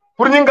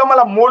pour nyinga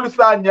mala molu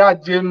sa nya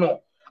jeno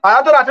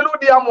ayatara telu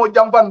diamu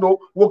jampando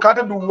wo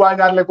kata du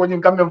wanya le ko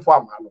nyinga mem fo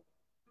malo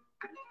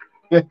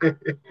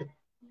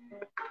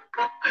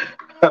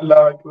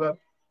Allahu akbar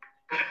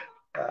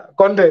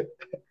konde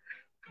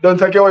don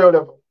sake oyo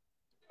defo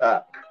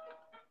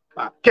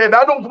ke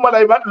da dum kuma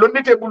lay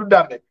lonnite bulu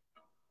dande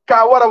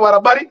ka wara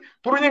bari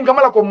pour ñi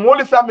ngamala ko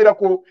moli samira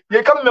ko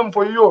ye kam mem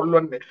fo yo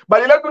lonne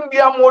bari la dun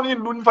diam woni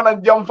dun fana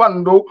jam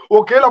fando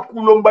o ke la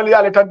kulom bali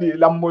ale tandi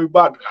lam moy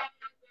bad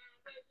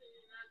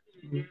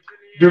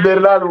du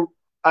berlalu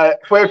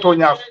fo to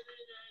ñaaf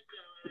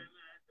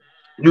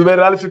du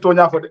beral si to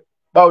ñaafo de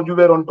baw ju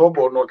beron to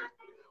bo non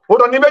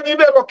odo ni be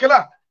jibe ko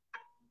kila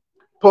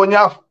to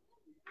ñaaf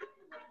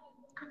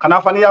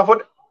kana fani ya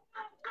fode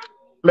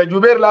me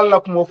juber lalla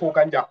ko mo fo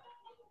kanja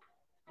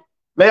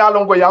me ya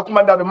longo ya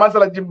kuma ndabe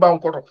masala jimba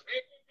ko to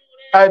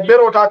ay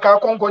berota ka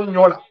konko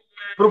nyola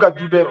pour ka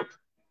jubero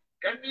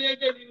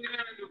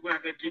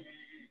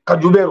ka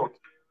jubero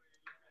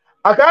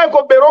akay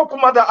ko bero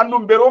kuma da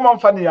andum bero man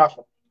fani ya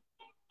fo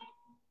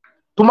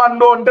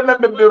tumando ndene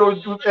be bero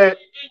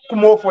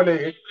kumo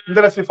fole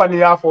ndere si fani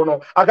ya fo no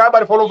akay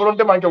bari folo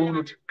volonté manke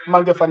wuluti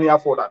manke fani ya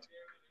fo dat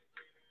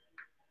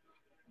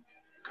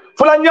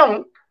fula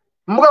nyang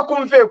muga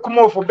kumfe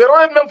kumo fo bero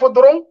men fo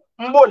doron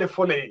mbole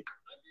fole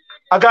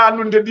aga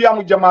anunde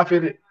diamu jama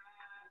fere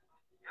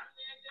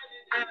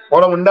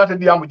wala mun data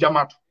diamu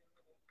jamaatu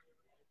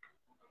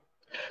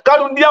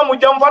kadu diamu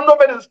jam fando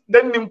be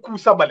den nim ku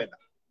sabalela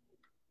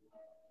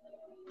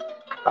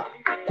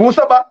ku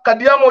saba ka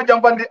diamu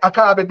jam fandi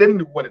aka be den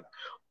ni wala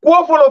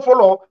ko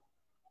folo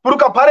pour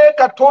ka pare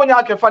ka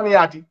tonya ke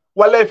faniyati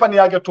wala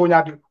faniyake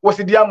toñati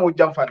wosi diamu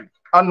jam fandi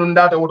annun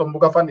data woto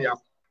muga faniya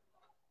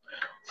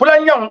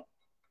fulan nyam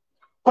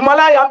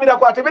kumala ya mira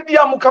ko atebe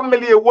diamu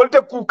kammeli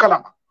wolte ku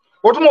kalama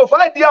wotumo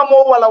fa diamu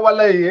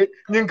wala ye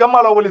nyin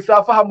kamala woli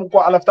sa fahamu ko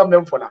alaftam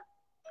dem fola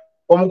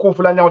o mu ku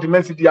fulan nyawti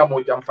men si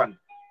diamu jam fandi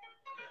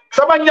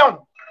saban nyam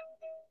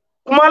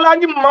kumala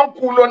nyi man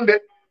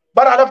kulonde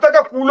bara alafta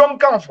ka kulon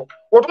kanfo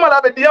wotuma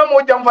la be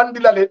diamu jam fandi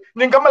lale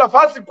nyin kamala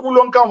fasi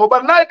kulon kanfo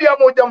bar na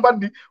diamu jam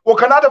fandi o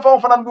kanata fa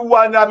fanan du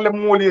wanyar le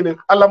molele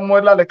alla mo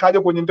lale kaje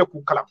ko nyinte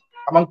ku kalam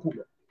aman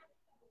kulo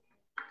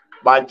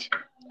baji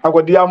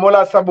ako diamu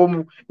la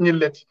sabomu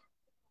nyilleti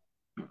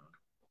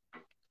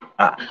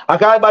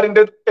aka bari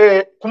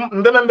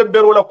ndemem be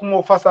berola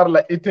kumo fasar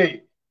la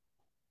ite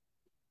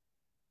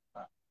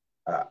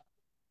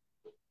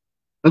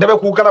ndebe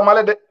ku kala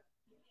male de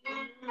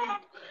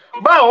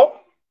bawo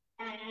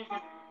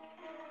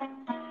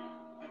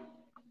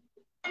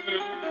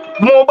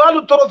mo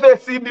balu trofe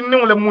si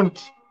dinniw le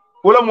munti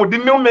wala mo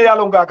dinniw me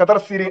yalo nga katar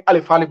siri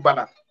ali fali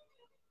bana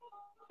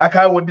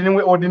aka wo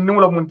dinniw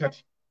la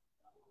muntati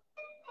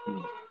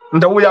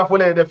ndawu ya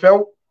fole de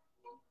few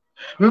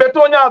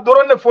mbetonya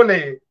dorone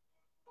fole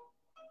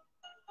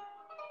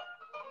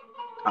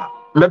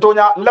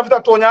mbetonya lafta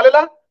tonya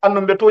lela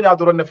annu mbetonya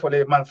dorone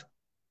fole mansa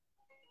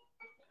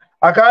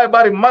aka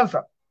bari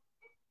mansa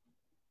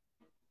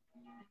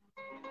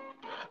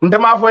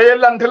ndema fo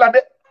yellantela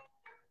de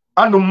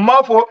andu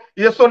mafo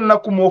yeson na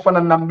kumo fana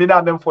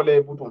nambina ben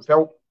fole butum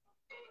few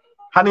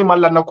hani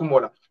mallanna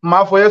kumola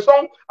ma fo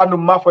yeson anu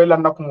ma fo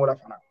lanna kumola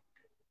fana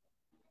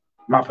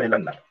ma fo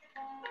lanna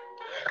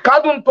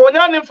kadun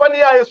tonya nin fani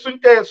ya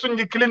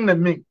sunji kilin ne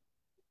min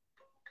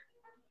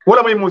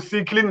wala mai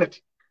musi kilin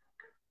net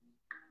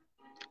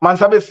man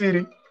sabe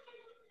siri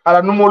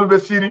ala numolu be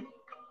siri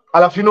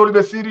ala finolu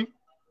be siri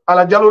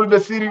ala jalolu be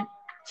siri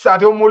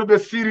sate molu be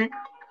siri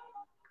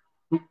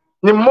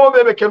ni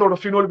mobe be kelo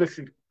finolu be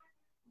siri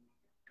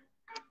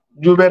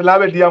juber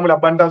labe diamu la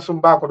bandan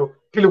sumba ko do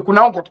kili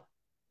kunan ko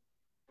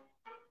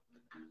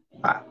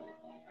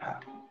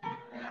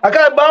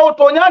aka bawo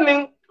to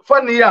nyanin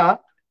faniya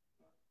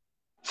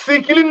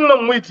sikilin no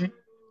muiti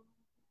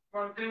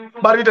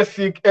barita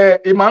sik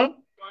iman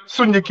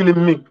sunji kilin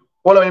min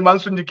wala iman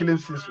sunji kilin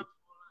sisu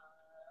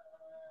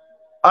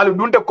ali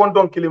dunte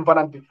konton kilin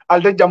fananti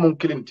alde jamun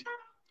kilinti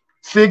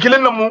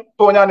sikilin no mu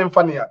to nyanin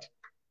faniya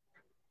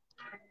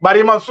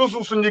bari man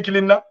susu sunji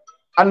kilin na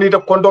andi de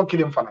konton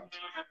kilin fananti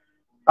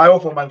ayo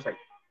fo man sai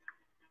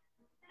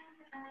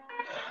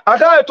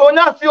ata to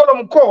nya siolo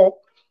mko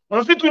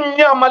nsitu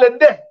nya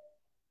malede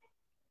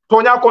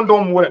to nya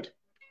konton mu wonete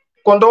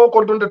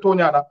konton de to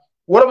nya da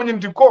wala mo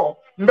nyinti ko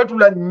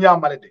mbetula nya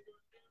malede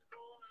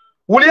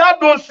wuliya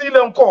don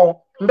silen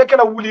ko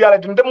mbekela wuliya la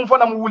de mu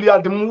fana mu wuliya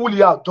de mu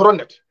wuliya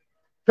doronet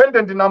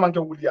fenden dina manke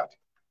wuliya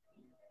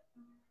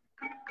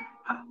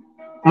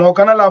mo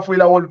kana la fu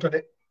ila wolu to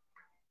de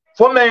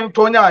fo men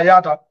to nya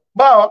yata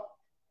bawa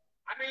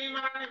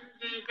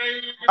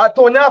a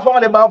to nya fa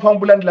le ba fa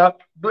bulandla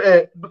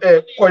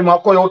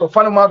koyo to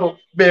fanu ma to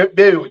be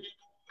yo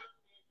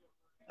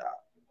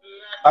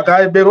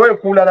aka bero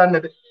kula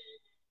ran de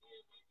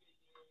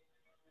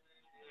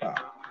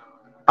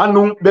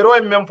anu bero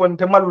men fo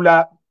nte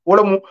malula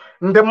wala mu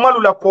nte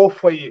malula ko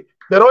foye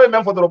bero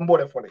men fo do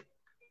mbole fole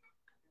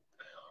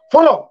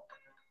folo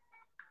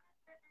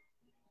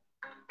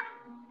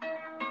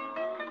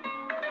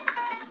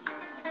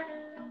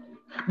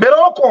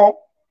bero ko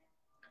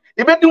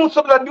ibe di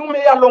usobla di me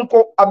yalon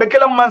ko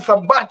abekela mansa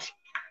bati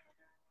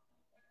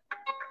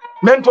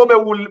mento be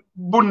wul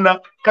bunna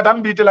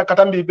katambi tela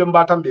katambi be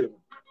mbatambire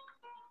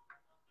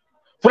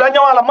fula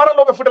nyawala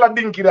maralo be futala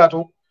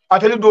dinkirato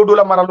ateli do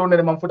la maralo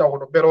ne man futa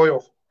ko bero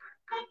yo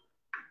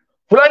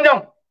fula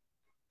nyam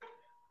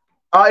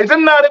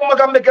itanna rek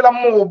makambe kala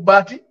mo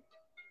bati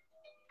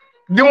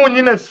dimu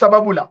nyine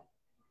sababula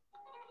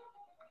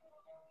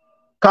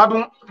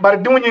kadum bar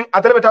dimu nyin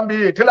atele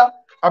tambi tela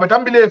abe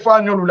tambile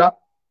fa nyolula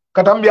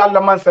katambi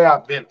alla man saya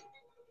ben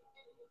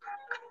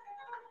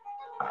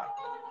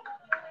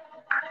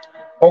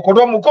o ko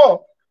do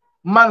muko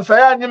man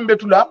saya nyimbe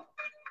tula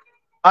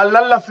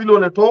alla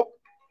silole to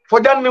fo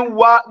janni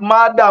wa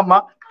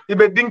madama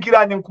ibe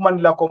dinkira nyin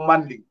kumandila ko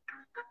Manding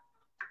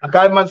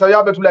akay man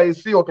saya betula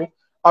isi oto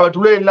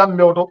abetule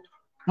lambe oto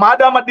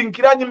madama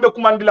dinkira nyimbe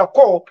kumandila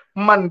ko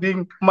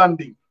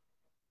Manding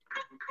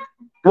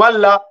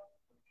walla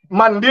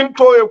Manding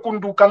to e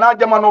kundu kana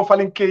jamano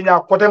falin Kenya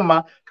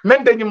kotemma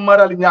mende nyim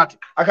marali nyati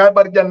akay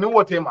bar janni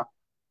wotema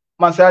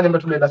man saya nyimbe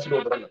tule la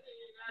silo dran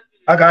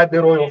akay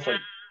bero yo fay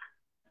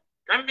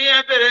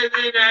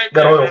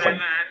bero yo fay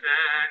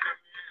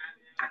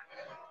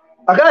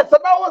aga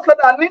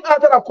sada nin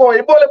atara ko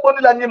e bole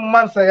bonila nyim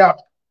man saya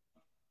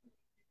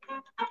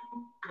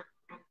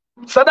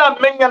sada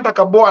menyanta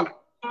ka bola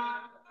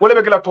wole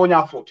be kala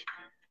tonya foti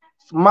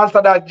man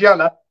sada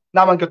jala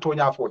na manke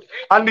tonya foti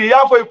andi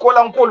yafo e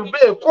kolan kol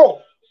be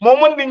ko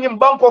momon ni nyim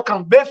banko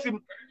kan besi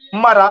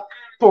mara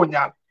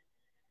tonya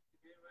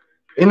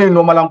ene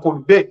no malan kol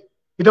be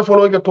ite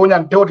folo ge tonya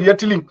dewti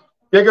yetilin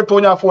yege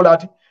tonya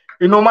folati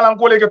ino malan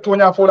kol ge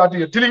tonya folati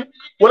yetilin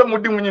wala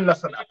muddi munyin na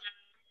sada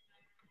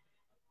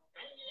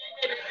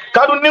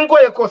kadu ningo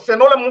e ko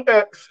senola mu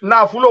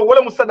na fulo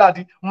wala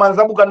musadati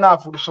manzabu ka na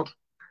fulu so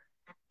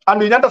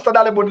andu nyanta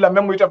sadale bodila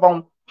memu ita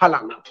fam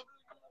halal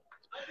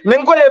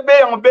ningo e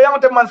be yang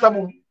te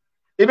mansabu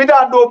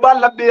ibida do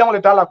balla be yang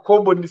le tala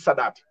ko bondi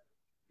sadati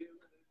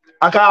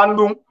aka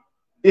andu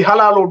i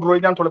halalo dro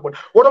nyanto le bod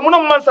wodo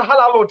munam mansa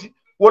halaloti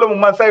wala mu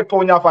mansa e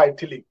to nya fa e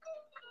tili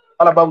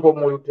ala bango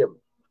mo yutem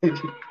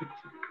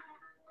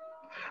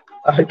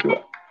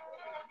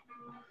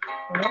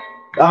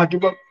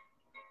akiba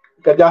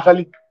ka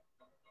jaxali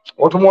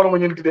oto mo mo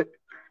nyinti de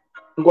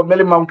ngo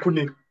meli man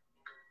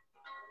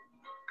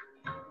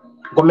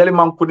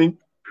kuni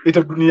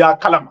ita duniya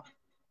kalama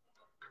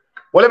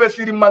wala be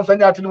siri man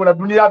sanyati wala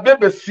duniya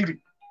be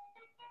siri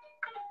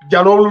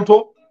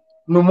jaloluto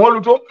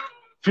numoluto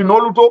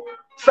finoluto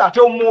sate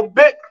mo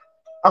be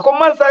ako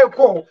man say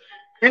ko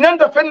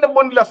inanta fende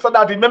bondi la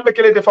sadati membe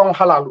kele de fam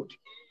halaloti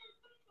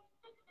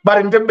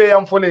bari ndembe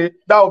yam fole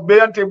daw be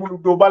yante bulu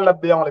do balla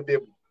be yam le be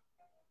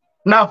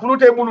na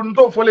fulute bulu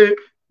nto fole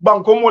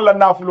banko mo la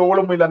nafulo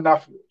wala mo la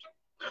nafulo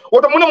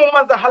woto mun mo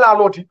manza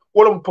halaloti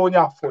wala mo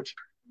tonya foti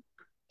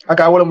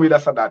aka wala mo ila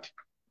sadati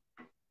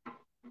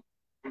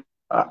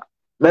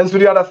men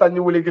suri ala sanni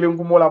wole gele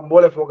ngumo la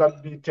mbole fo kam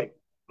bi tek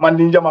man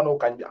ni jamano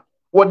kanja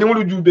wo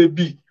dimulu jube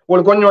bi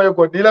wol ko nyoy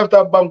ko di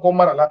lafta banko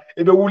marala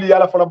e be wuli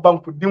yala fala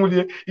banko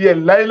dimuli ye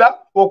layla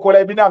o ko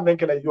lay bina men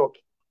kala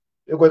yoki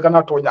e ko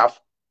kana tonya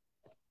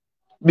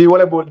bi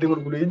wala bol dingul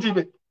bulu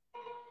jibe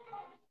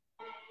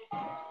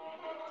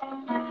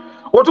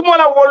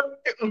wotumola wol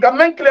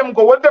ngamen klem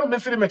ko woldem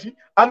misrimeti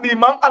andi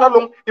imam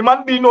alalong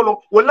imam dinolong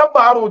wala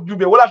baro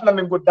jube wala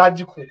tan ngo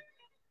daji ko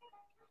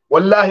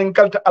wallahi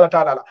kalta ala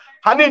taala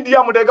hani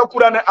diamu de ga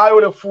qur'ane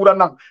ayole fura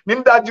nan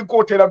nin daji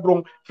ko tela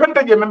dron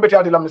fente je membeti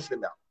adi la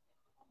muslima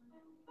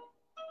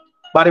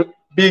bari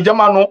bi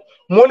jamano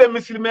mole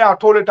muslima a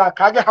toleta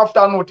kage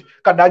hafta noti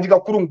ka daji ga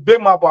kurun be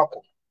ma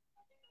bako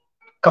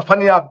ka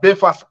faniya be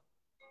fasa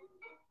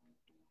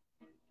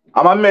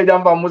amamme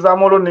jamba musa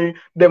molo ni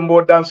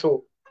dembo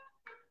danso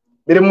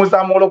biri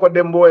musa molo ko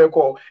dembo e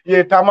ko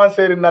ye taman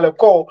seri nale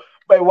ko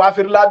bay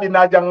wafir labi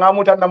na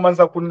jangamu tan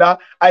mansa kunda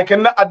ay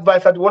kenna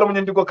advice ati wala mo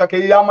nyindi ko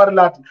kake yamar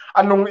lati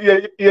anu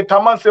ye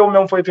taman sew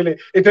men foytele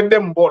ete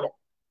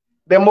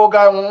dembo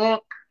ga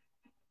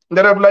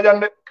ndere bula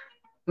jande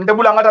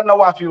ndebula ngata na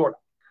wafiro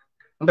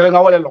ndere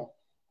ngawale long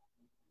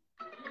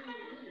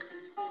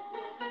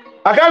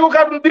akago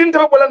kadum birin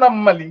tabe bola nam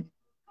mali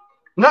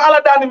na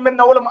ala dani men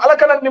na wala ala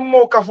kana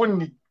nimmo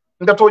kafundi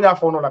nda tonya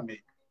fono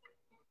lambe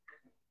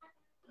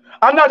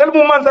anna dal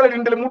mu man sala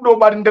dindel mu do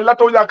bari ndel la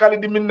tonya kali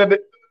di minne de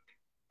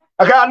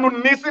aka anu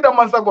nisi da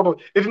man sagoto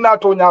itina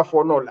tonya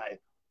fono lay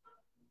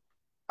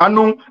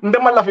anu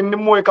ndema la fi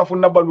nimmo e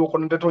kafunda balu ko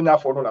nda tonya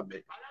fono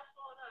lambe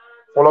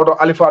folodo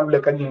alifa le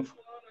kanyim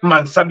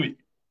man salwi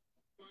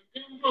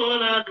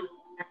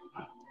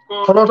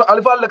folodo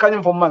alifa le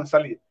kanyim fo man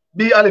sali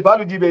bi alifa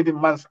lu jibe di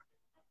mansa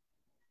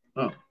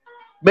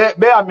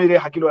be amire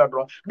hakilo la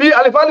dron bi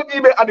alifalu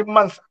bi be adi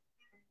mansa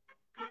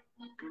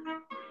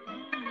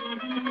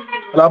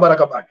ala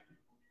baraka ba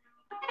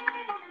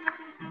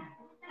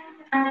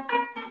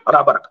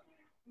ala baraka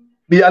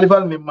bi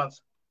alifalu ni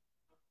mansa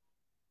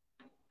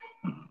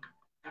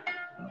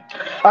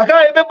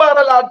aka ibe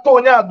bara la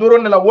tonya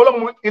doron la wala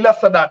mu ila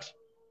sadati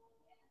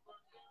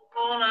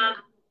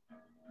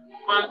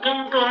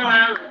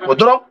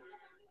odron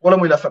wala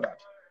mu ila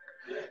sadati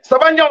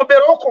sabanya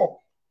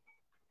beroko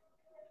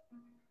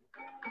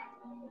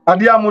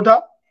adiya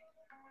muta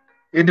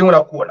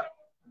edimura kuola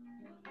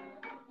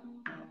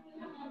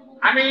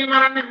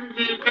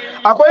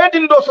akoye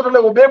dindo soto le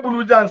be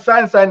bulu jan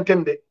san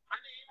kende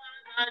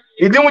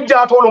idimu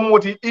jatolo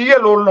moti iye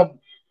lolnom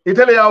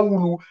itele ya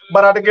wulu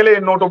barade gele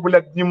noto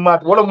bulet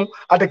nyimmat wala mu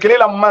ate kele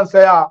la mansa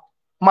ya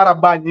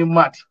maraba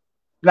nyimmat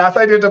la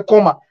sayde te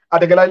koma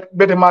ate gela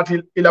bete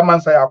mati ila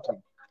mansa ya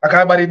kon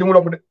akay bari dimu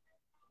lo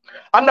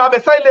anda be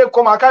sayle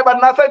koma kay ba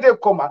na sayde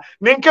koma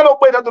nin kelo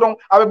boyta doron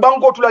abe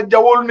banko tula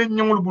jawol ni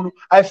nyingul bulu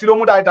ay silo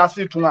mu dayta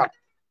si tunga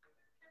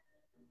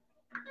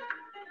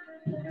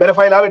bere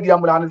fayla be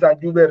diamula hanisa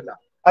juberla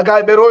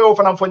aga be royo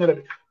fanam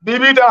fonyele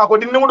bibi tan ko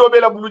dinni do be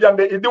la bulu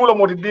jande e dingulo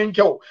moti din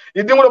kew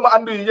e dingulo mo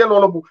andu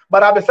yelo bu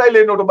barabe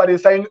sayle no do bari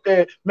say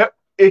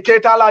e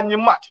ketala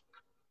nyimmat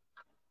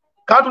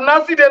kadu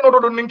naside no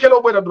do nin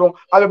kelo boyta doron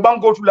abe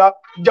banko tula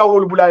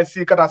jawol bulu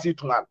si kata si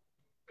tunga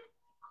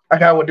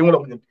aga wo dingulo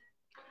mo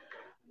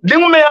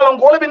dingu me yalon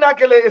ko lebi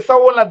nakele e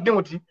sawona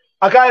dinguti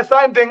aka e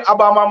santen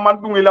abama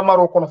man dungi la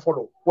maro kono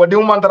folo wo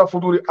dingu man tara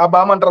futuri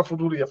abama tara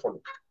futuri e folo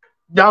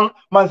jang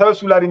man sawe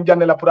sulari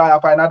janne la pura ya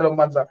fa na do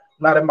manza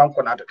na re man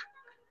ko na de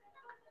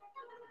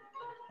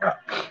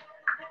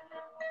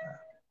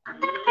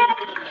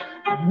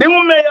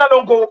dingu me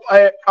yalon ko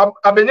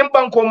abenyim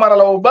banko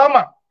marala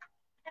obama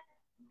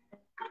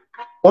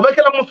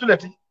obekela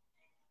musulati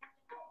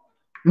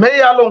me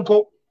yalon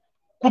ko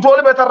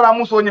kutole betara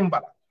muso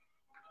nyimbala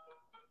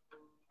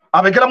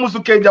abekela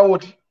musuke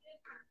jawoti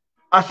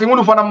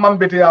asimulu fana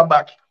mambete ya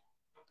baki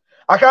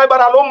akay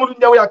bara lo mu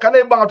jaw ya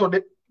kanay bangato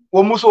de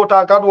wo muso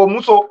ta kadu wo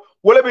muso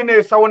wole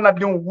bine sawona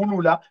din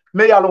wulula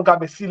me yalon ka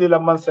be sile la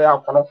mansa ya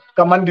kono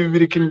kamandi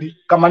wirikindi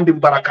kamandi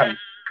barakani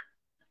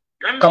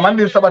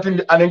kamandi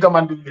sabatindi anen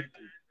kamandi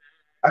wirikindi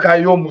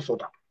akay yo muso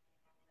ta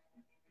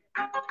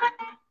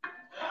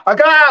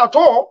akay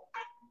to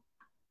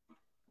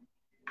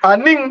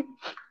anin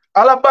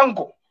ala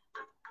banko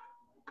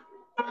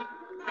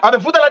abe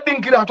futala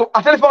dinkira to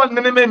atele fa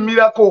nene me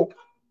miracle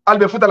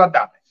albe futala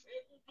da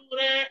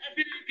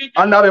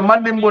anda be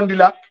mandi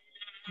mbondila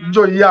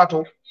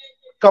joyato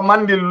ka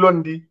mandi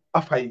londi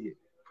afaye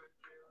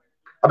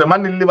abe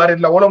mandi libare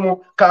la wala mo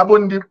ka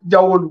bondi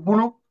jawol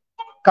bulu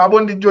ka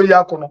bondi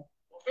joya kono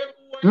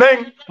nen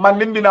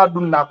mandi bina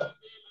dunna ko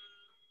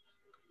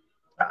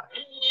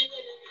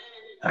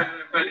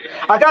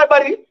aka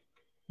bari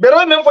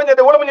bero men fonye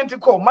de wala mo nyenti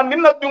ko mandi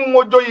na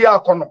dungo joya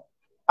kono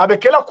abe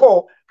kela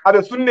ko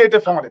abe sunne te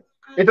fangde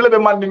etele be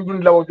manding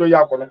dun lawo jo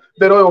yakono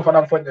be royo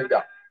fanam fonye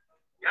ja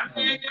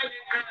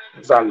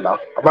inshallah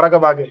baraka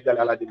baage jale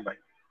ala dimbay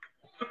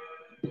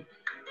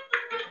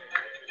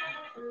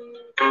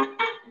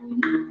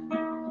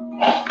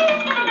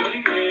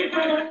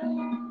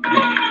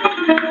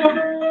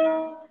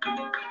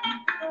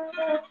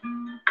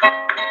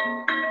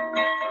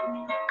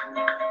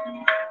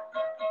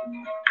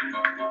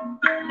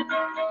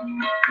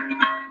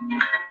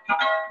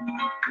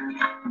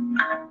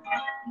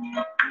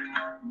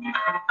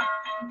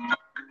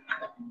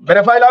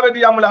bere fayla be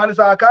diyamula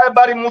hanisa kay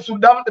bari musu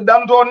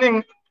dam do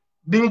ning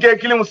dinke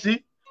kilimusi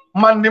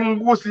Manding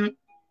gusi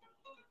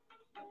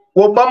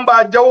wo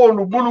bamba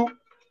jawolu bulu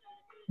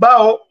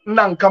bawo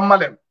nan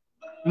kammalen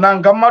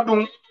nan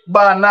gammadum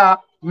bana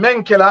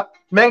menkela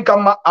men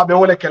kamma abe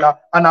wole kela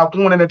ana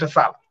kungune ne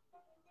tasala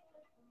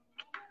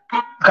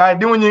kay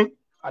diwni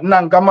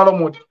nan gammalo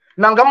modi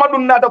nan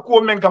gammadum nada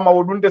ko men kamma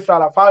wodunde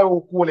sala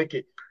fayo ko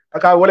leke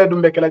aka wole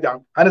dum be kela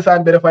jang ani sa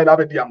bere fayda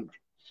be diam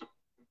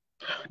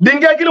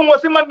dinge kilum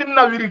wasi mandin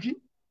na wiriki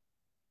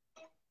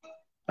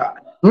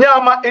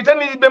nyama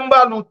itani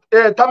bembalu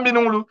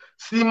tambinulu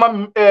sima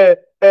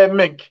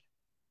menk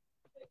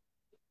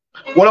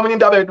wala mun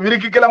dabe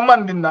wiriki kala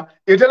mandinna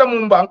itela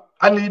mumbang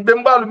ani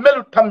bembalu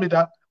melu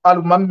tambita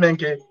alu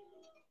mammenke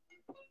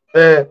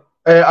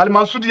al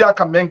mansudi ya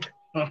kamenke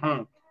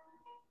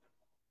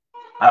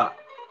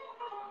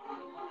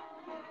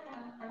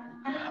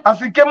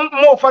asike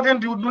mo fatin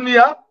di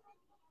dunia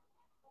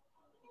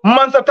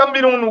mansa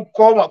tambinunu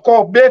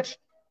ko beti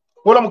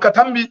wala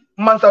mukatambi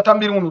mansa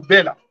tambinunu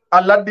bela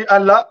Allah di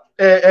Allah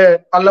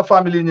Allah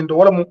family nyindo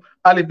wala mu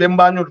ali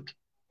bembanyul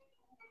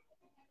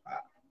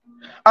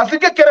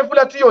asike kere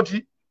fulati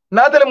yoti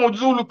nadale mu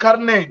zulu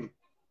karne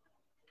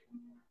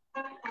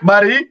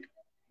bari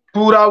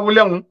tura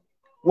wulen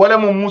wala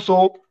mu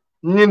muso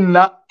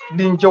nyinna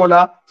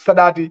dinjola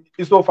sadati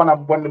iso fana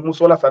bonne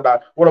muso la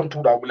sadati wala mu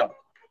tura wulen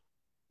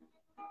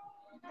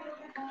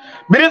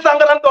biri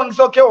sangalan don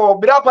so kewo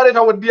bira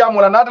pareta wodi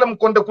amola nadale mu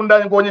konde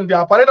kundani ko nyindi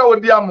a pareta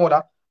wodi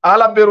amola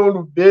ala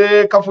berolu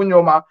be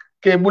kafunyoma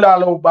ke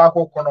bulalo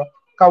bako kono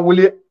ka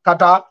wuli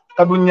kata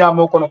ka dunya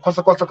mo kono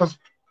koso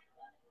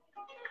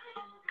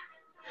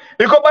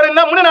iko bari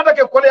na munena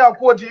take kole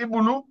akoti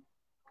ibulu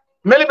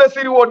meli be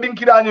siri wo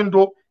dinkira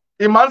nyindo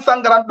iman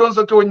sangaran don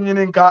so to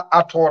nyininka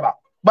atola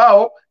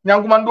bawo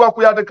nyangumanduwa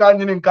kuyata ka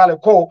nyininkale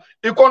ko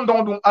ikon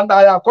don dum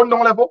anda ya kon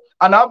don lefo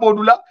ana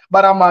bodula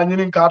barama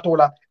nyininka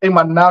atola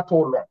iman na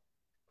tolo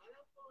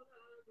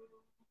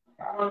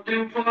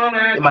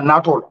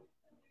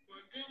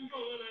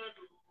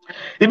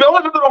ibe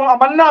wala do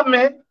amanna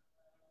me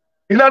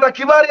ina da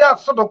kibari ya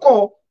soto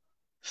ko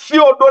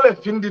sio dole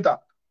findita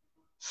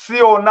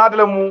sio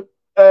nadle mu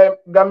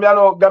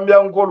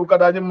gambian golu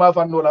kada nyim ma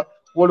fandola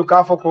wolu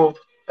ka foko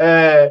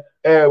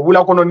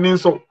wula kono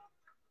ninso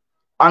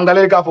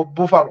angale ka fo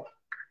buffalo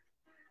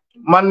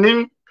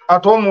manning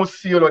atomu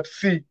siolot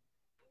si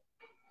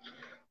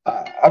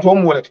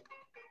atomu wolet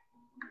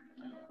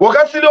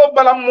wakasilo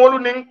balam molu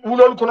ning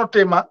wulol kono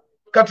tema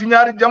kati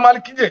ñaari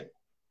jamal kije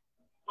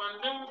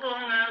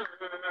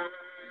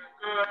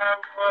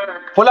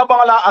fola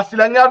bangala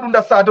asila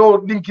ñaadunda sado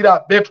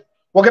dinkira beto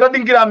wakata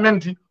dinkira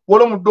menti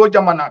wolo mu do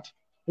jamanati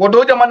wo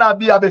do jamana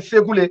bi abe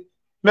segule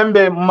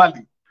membe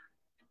mali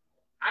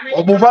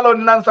o buffalo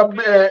nansa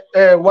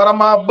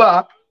warama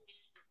ba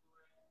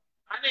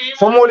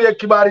fomoli e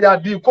kibari ya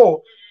di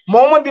ko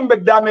momodi be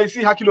dame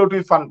si hakilo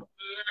to fando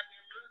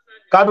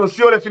kado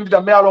siole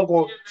findita me alon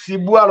ko si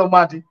bualo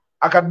mati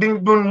aka ding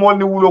dun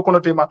molni wulo kono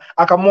tema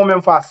aka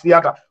momen fa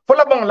siata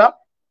fola bangla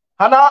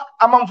hana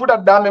amam futa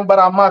dame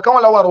barama kan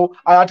wala waro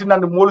ayati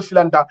nande mol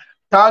silanta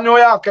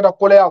tanyoya keda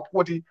kole ya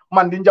koti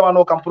mandi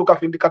jamano kam pour ka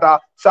findi kata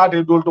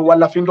sade dolto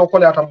wala findo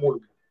kole ata mol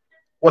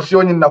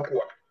wasioni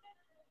nakuwa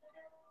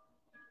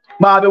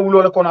ma be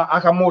wulo le kono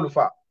aka mol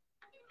fa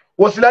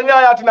wasilanya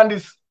ayati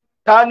nandis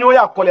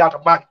tanyoya kole ata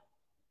bak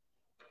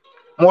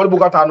mol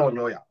bugata no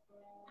nyoya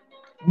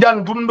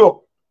jan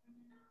dundo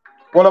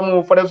wala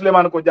mu fade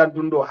Suleiman ko jan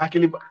dundo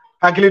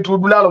hakili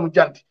tudulalo mu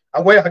janti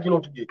agoy hakilo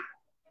tuje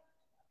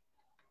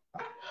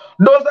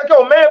don sake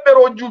o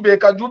mebero jube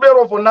ka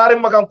jubero fo nare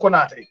makan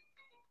konate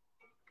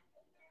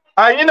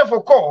ayine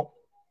fo ko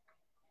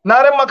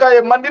nare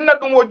makaye mandina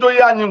dum wo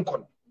joya nyin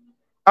kon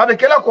abe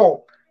kela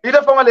ko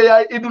ide famale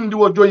ya idum di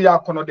wo joya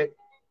kono de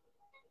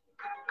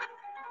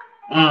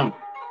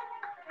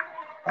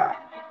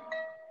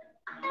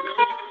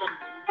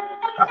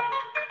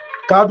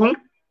kadum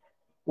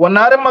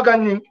wonare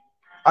maganyin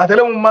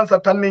atele mum mansa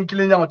tannen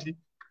kilinyamati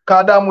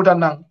kada muta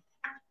nan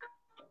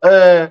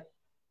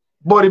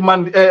bori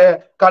mandi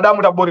kada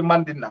muta bori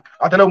mandinna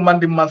atele mum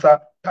mandi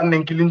mansa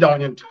tannen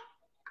kilinjamonyenti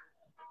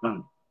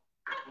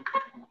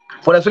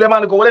fole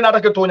Suleiman ko wole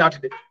nata ke toñati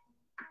de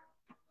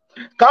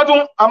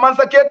kadum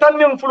amansa ke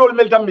tannen fulol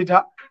mel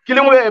tambita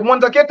kilimu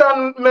monta ke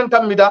tan men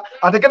tambita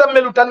atake tan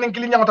melu tannen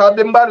kilinyamata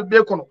be mbalu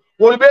be kono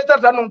wol be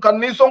tarta nun kan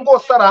ni sonko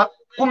sara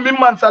kumbi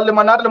mansalle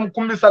manadle mu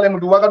kumbi salemu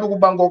du waga dugu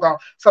bango kan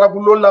sara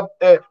kulolla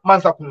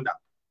mansa kunda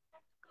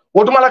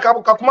wotuma la ka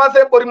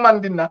commencer bori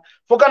mandinna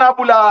fokana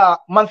bula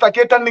mansa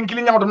ketan nin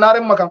kilinya to nare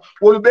makan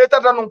wol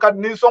beta tan kan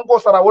ni sonko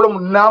sara wala mu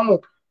namo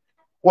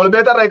wol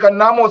beta ray kan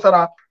namo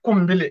sara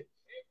kumbile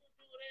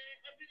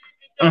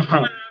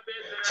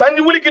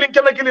sanji wuli kilin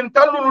keme kilin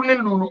talulu nin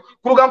lulu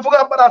kurugam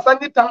fuga bara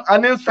sanji tan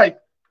anin say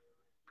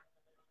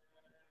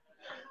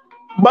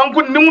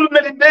banku nimul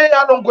meli be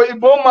ya don ko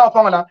ibo ma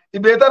fangala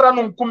ibeta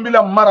ranun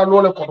kumbila mara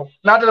lole ko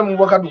natale mu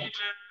wakadu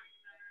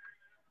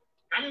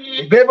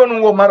bebe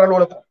nu wo mara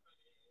lole ko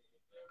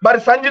bar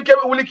sanji ke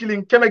wuli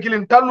kilin keme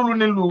kilin talulu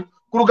nin lu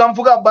kurugam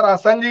fuga bara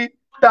sanji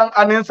tan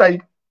anin say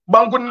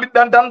banku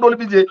dan dol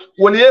bije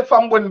woni ye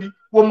fambondi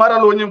wo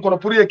maralo nyin kono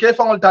pour ye ke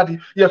fangol tati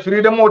ya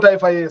fride mota e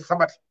faye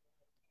sabati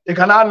e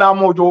kana na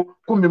mojo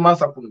kumbi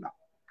mansa kunna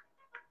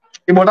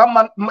e bodam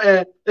man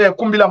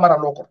kumbila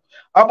maralo ko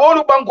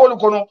abolu bankolu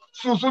kono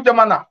susu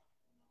jamana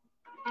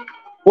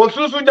wo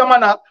susu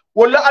jamana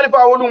wala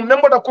alifa wolum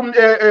memboda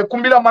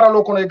kumbila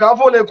maralo kono e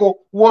gafole ko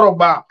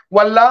woroba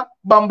walla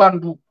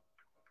bambandu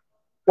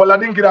wala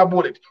dingira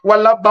bole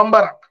wala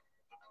bambara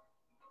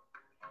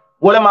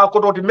wala ma ko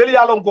doti mel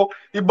yalon ko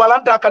i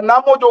balanta ka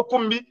namojo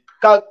kumbi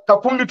ka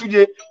kumbi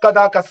tuje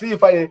kada ka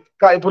sifa e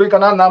ka e puri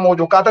kana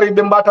namojo ka tari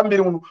be mbata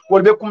mbiri mun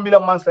wol be kumbila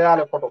mansa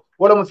yale koto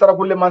wala mun sara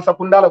gulle mansa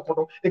kundala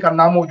koto e ka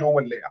namojo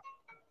wolle ya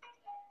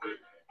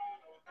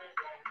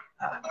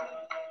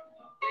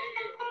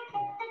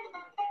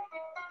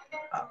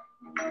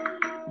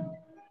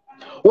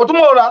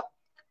wotumola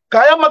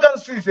kaya magan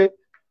sise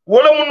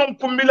wala mun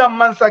kumbila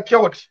mansa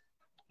kewti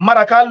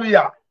marakalu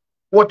ya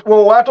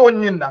wato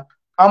nyinna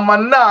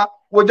amanna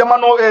wo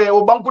jamano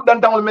o banku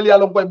dantangol mel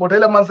yalon koy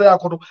botele mansa ya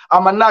koto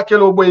amanna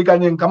kelo boy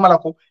ganyen kamala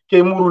ko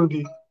ke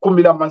murundi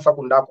kumbila mansa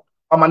kundako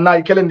amanna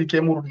e kelendi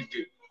ke murundi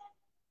je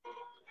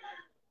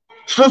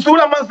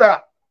susula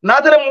mansa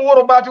nadere mu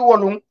woro bati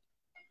wolum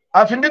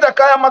afindita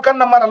kaya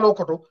makanna mara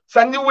lokoto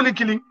sanji wuli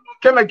kilin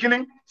keme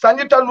kilin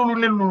sanji talulu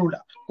ni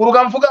lulula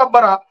kurugam fuga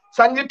bara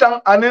sanji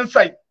tan anin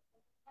sai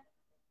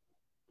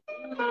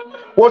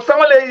wo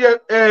samale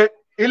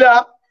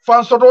ila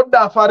fansoto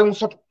da farin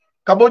soto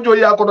kabojo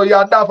ya kodo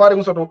ya da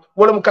farin soto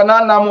wolum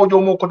kana na mojo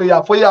mo kodo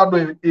ya fo ya do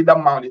e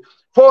damali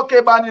fo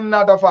ke bani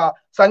na dafa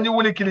sanji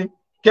wuli kilin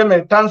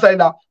keme tan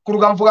saida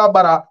kurugam fuga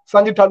bara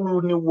sanji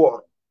talulu ni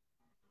wor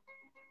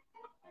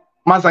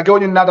mansa ke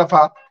woni na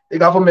dafa e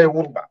gafo me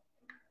wurba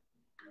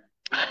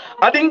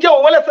adinke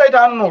wala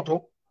sayta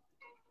noto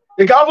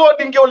e gafo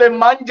dinke wala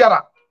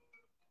manjara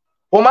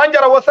o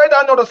manjara wo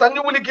sayda noto sanji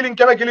wuli kilin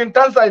keme kilin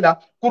tan sayda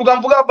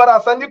kurgam fuga bara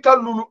sanji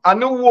talulu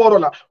ani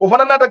worola o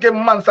fana nata ke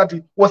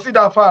mansati wo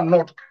sida fa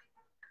noto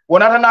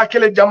wonata na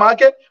kele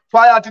jamake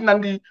fayati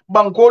nandi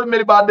bankol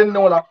meri ba den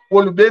wala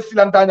wolu be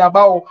silantanya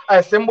bawo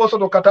ay sembo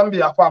soto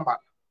katambi afamba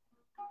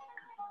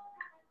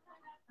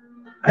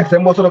ay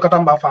sembo soto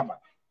katamba afamba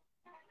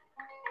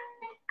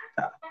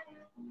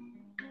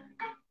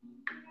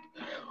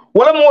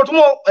wala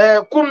motumo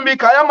kumbi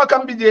kayama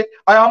kambije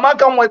ayama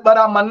kam way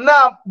bara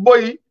manna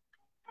boy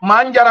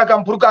manjara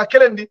kam purka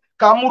kelendi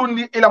ka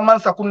murundi ila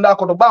mansa kunda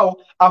ko do bawo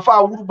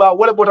afa wurba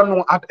wala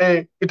botan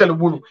itelu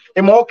bulu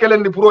e mo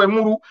kelendi pro e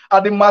muru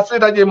adi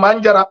maseta je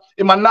manjara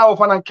e manna o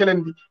fanan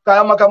kelendi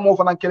kayama kam mo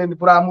fanan kelendi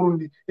pura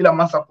murundi ila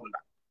mansa kunda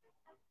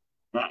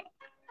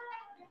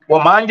wo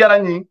manjara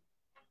ni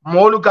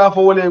molu ka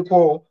fo wole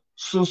ko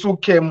susu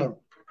kemu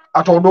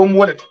ato do mu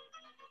wolete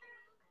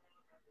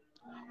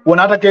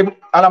wonata ke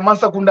ala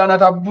mansa kunda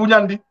nata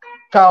bunyandi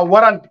ka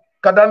warandi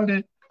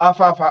kadandi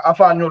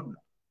afa nyodu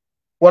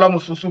wala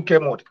mususu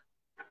kemode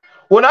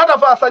wonata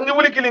fa sanji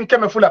wuli kilin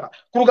keme fulana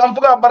kurugam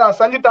fuga bara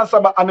sanji tan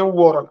saba ane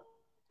worola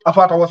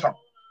afata wasam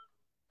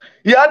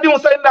yadi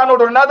musayinda no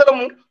do nadala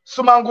mu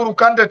sumanguru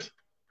kandati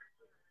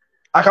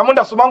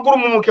akamunda sumanguru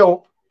mu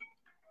kewo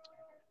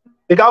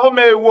igafo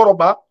me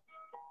woroba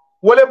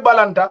wole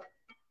balanta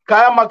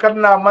kaya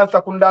makarna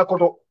mansa kunda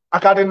koto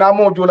akade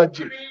namo jola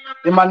jil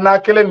imanna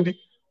kelendi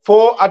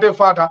fo ate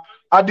fata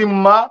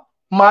adimma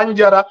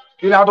manjara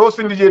ina do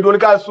sindije dol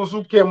ka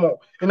susu kemo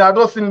ina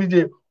do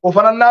sindije o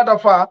fana nada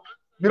fa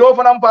biro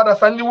fana pada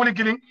sanji wuli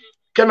kilin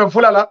keme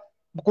fulala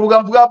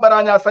kurugam fuga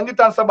baranya sanji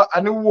tan saba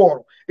ani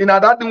woro ina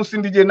da dim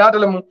sindije nada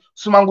mu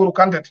sumanguru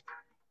kantet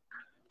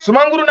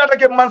sumanguru nata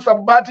ke mansa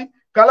bati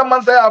kala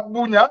mansa ya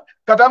bunya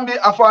katambi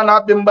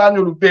afana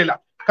bembanyulu bela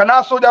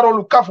kana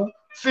sojarolu kafu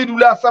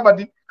sidula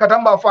sabadi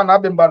katamba afana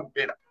bembalu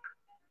bela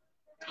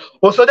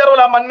o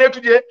sojarola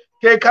mannetuje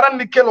ke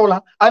karandi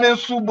kelola anen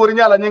su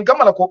borinyala nyen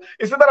kamala ko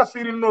isidara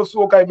sirin no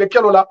su kay be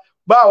kelola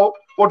bawo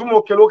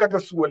otumo kelo kata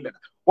su wolle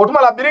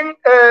otuma birin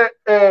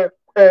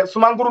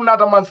sumanguru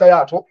nata mansa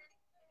yato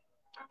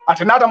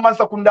ate nata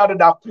mansa kundada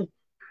da ku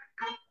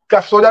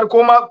ka sojar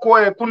koma ko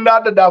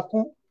kundada da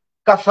ku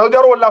ka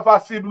sojaro la fa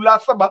sidula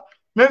saba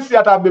men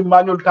siata be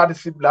manuel tade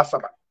sidula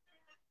saba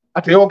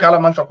ate yo kala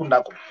mansa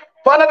kundako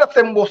fana da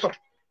sembo so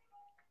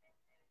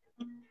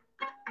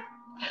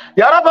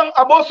yaraban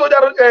abo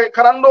sojar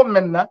karando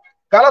menna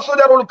kala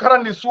sojarol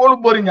karandi suwol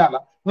borinyala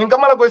nyin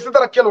kamala ko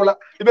sitara kelola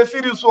ibe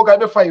siri soka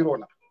ibe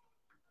fayrola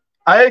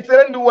ay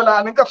serendi wala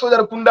anin ka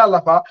sojar kunda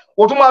la fa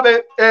wotuma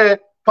be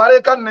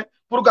pare kanne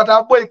pour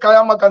kata boy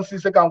kayama kan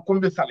sise kan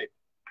kumbi sale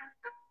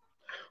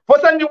fo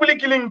sanji buli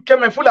kilin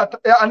keme fula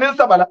anin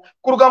sabala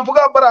kurgam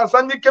fuga bara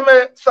sanji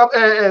keme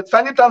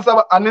sanji tan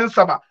saba anin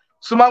saba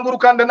sumanguru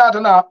kande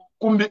natana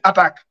kumbi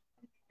attack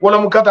wala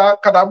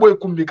mukata boy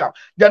kumbi ka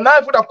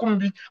janna futa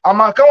kumbi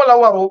ama kan wala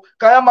waro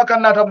kayama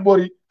kan nata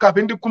bori ka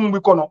pindi kumbi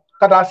kono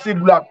kata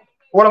sidula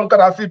wala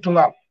mukata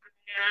situnga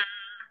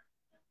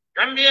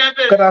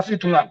kata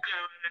situnga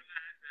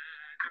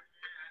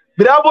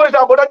bira bori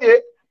ta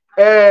bodaje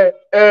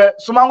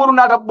sumanguru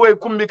nata boy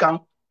kumbi kan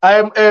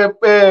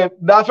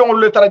da fengol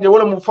le taraje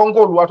wala mu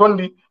fonkolu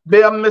atondi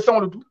be am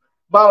mesongolu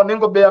bawo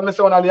ningo be ya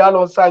mese wona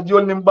yalo sa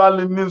jol nim bal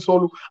nin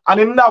solu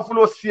anin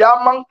nafulo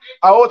siaman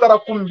a otara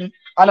kumbi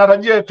anata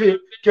jete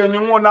ke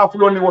nyungo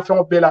nafulo ni wo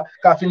fengo bela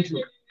ka finti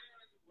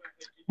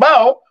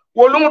bawo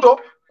wolumuto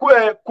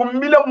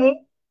kumbile mu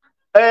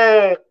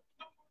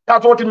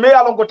tatoti me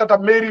yalon ko tata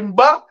meri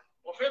mba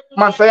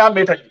man saya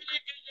metaji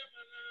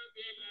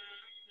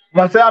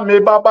man saya me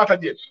ba bata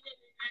je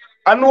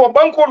anu wo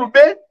banko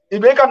lube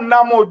ibe kam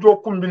namo jo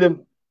kumbile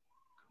mu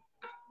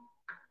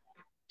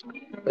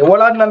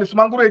wala nan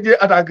Sumanguru je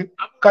atag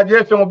ka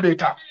je fengo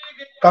beta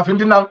ka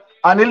findina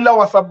anilla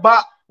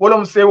wasabba wala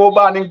msewo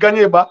ba ni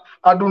ganye ba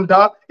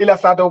adunta ila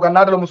sata ga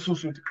nadala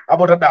mususuti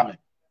abota dame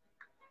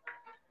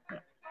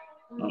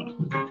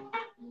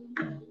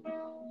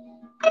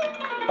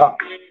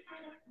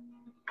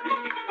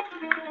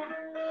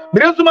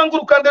bire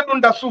Sumanguru kande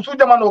dunda susu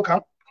jamano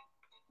kan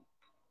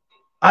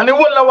ani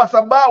wala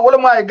wasabba wala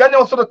ma ganye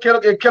wasoto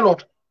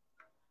kelot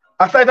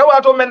asaita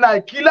wato menna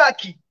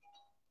kilaki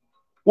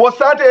wo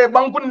sate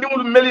bankun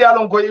dimul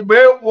meliyalon ko ibe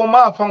wo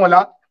ma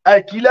fangola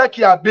ay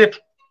kilaki abet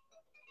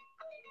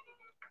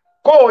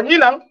ko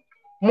nyinan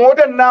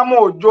moden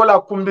namo jola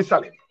kumbi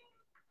sale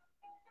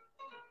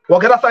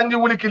wakera sanji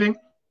wuli kilin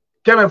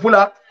keme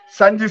fula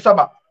sanji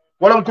saba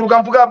wala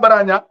kurgan fuga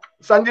baranya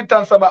sanji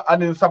tan saba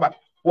anin saba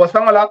wo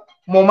sangola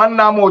mo man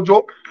namo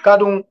jo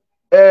kadun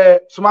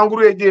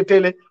Sumanguru eje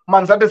tele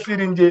man sate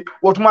sirinje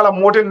wotumala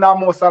moden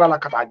namo sarala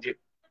kataje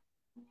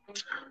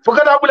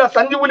fokata bula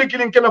sanji wuli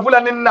kilin keme fula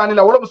nin nani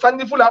la wala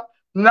sanji fula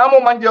namo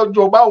manje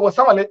joba wo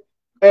samale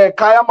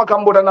kaya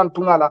makambo nan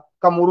tungala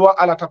kamurwa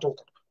ala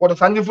tatoko wata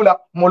sanji fula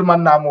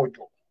molman namo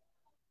jo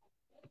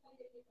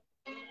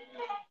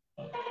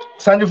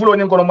sanji fulo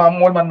ni kono ma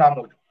molman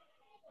namo jo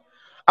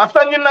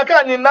asanji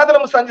naka ni nadala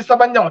mu sanji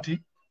sabanjamati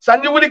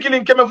sanji wuli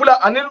kilin keme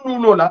fula anil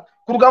lulola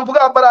kurgan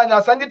fuga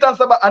baranya sanji tan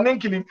saba anin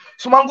kilin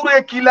Sumanguru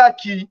e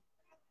kilaki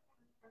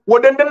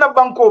wodenden na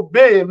banko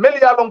be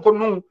meliyalon ko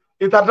nu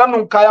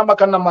itartanu kaya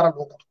makanna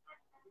maradoko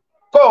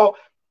ko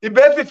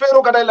ibesi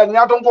fero kada ila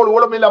nyaton ko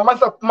wolo mila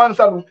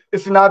mansalu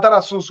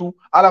isinatara susu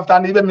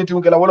alaftani ibe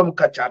mitiu kala wolo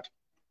mukachat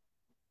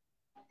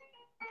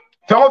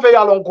fengo fe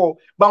yalon ko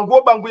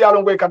bangu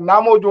yalon ko kan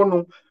namo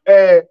jonu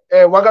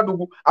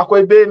wagadugu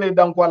akoy bene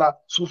dankwala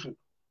susu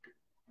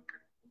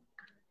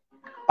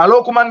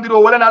alo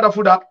kumandiro wala nada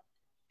fuda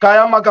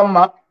kaya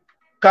makamma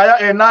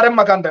kaya nare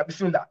makanda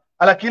bismillah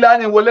ala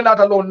kilani wala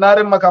nata lo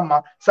nare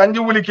makamma sanji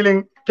wuli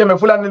kilin keme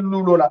fulani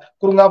lulola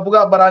kurunga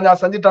buga baranya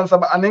sanji tan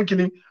saba anen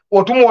kilin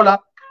otumola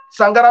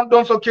sangaran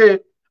don soke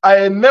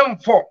ay même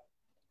fo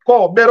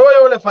ko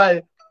beroyo le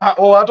fay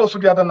o ato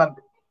sugiyata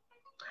nande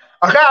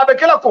aka abe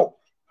kala ko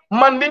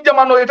Manding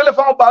jamano e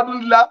telefon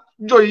badundila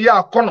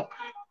joya kono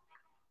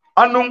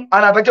anum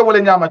anatake wala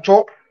nyama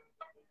cho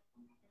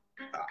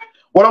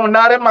wala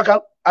nare makan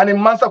ani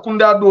mansa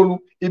kunda dolu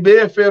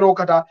ibe fero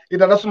kata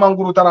ida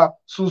Sumanguru tara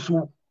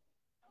susu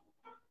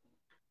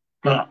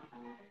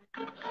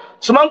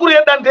Sumanguru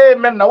yedante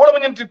menna wala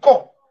nyinti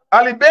ko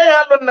ali be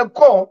yalon ne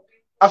ko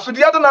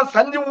asudiyata na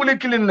sanji wuli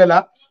kilin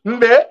nela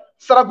mbe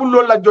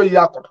sarakullo la joy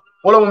yakot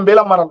wala mo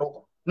bela maralo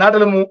ko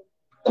nadale mu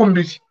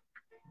kumbiti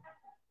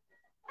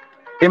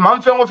e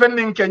man fengo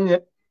fendin kenye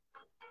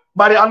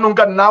bari annun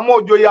kan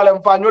namo joy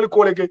yalen fa nyoli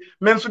ko leke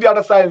men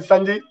sudiyata sa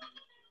sanji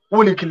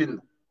wuli kilin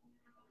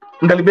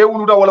ndali be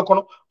wuluta wala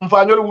kono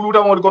mfa nyoli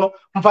wuluta wala kono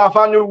mfa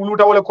fa nyoli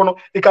wuluta wala kono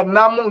ikan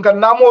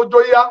namo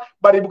joya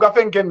bari buka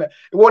fenkenne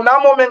wo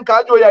namo men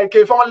ka joya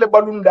ke fa le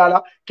balun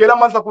dala ke la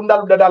mansa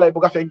kundalu dala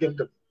buka fenkenne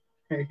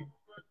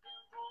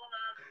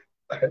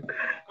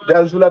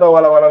dan sulata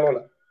wala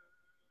lola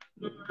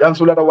dan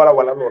sulata wala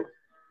lola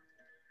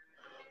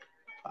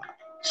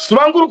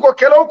Sumanguru ko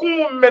kelo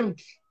kum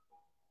menti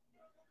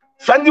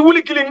sanji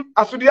wuli kilin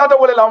asudiyata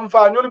wala la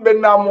mfa nyoli ben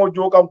namo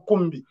jo kan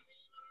kumbi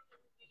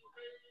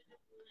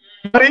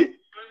bari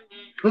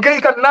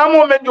ngai kan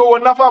namo men jo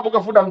wona fa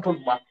buka fudan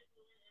tulba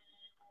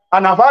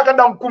ana fa ka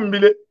dan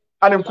kumbile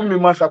anen kumbi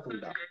masa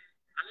kunda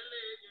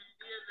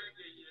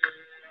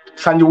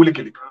sanji wuli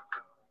kilin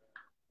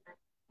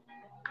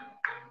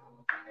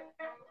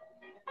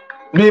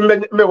bi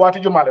me wati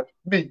jumale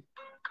bi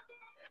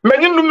me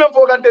ñin dum men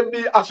fogante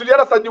bi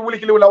asudiyata sanji wuli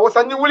kilin la wo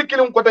sanji wuli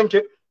kilin ko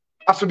tanke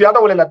asudiyata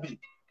wala la bi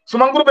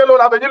Sumanguru be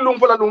lola be ñin lum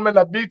fola dum men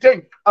la bi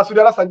ten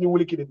asudiyata sanji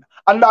wuli kilin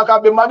anda ka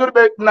be mañur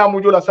be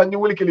namu jola sanji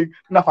wuli kilin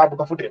na fa bu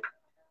ka fute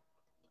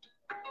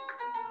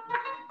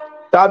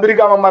tabiri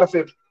gama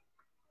marset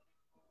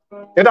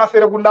eta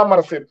sere gunda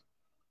marset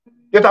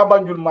eta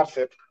banjul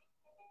marset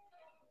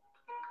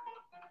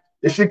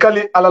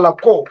isikali alala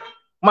ko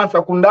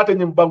mansa kundate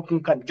ñim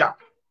bankun kan ja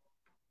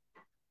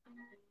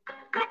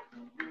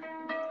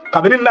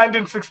kabiri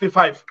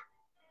 1965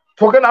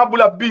 fogena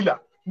bula bila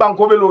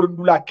banko be lor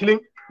dula killing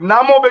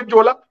namo be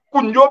jola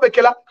kunjo be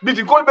kela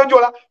bitikol be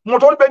jola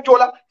motor be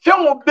jola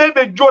fengo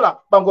be jola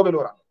banko be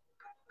lora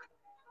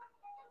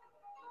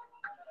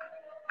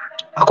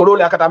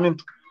akolole akata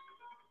mintu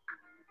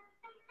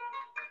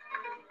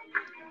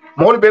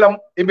mol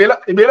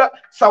ibela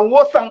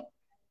sawosan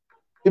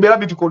ibela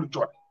bitikol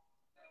jola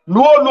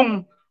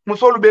luolum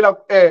musolu bela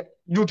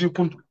juti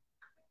kuntu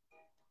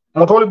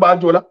motoli ba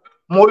jola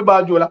mori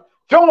ba jola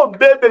fengo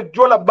bebe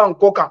jola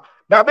banko kan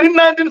na bi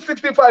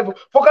 1965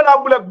 fokana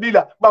bula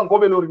bila banko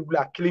be lori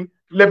bula killing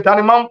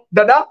leptani mam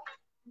dada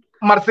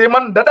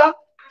marseman dada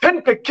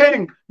fen ke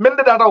kering men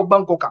dada raw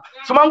banko kan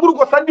sumanguru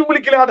ko sanji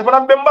wuli killing hata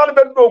fana bembal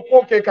ben do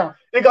ko ke kan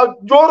e ga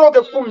joro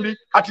ke kumbi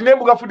atine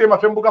buga fude ma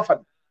fen buga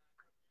fadi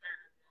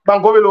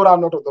banko be lora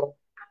noto doro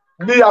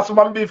bi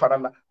asumam bi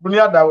fanana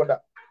dunia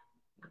dawoda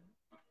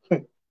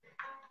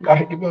la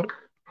akbar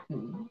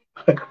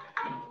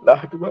la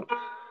akbar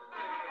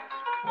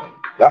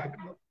la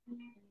akbar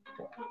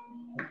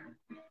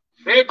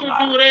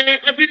Sekure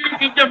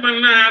abiriki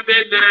jamana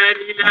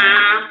bedarina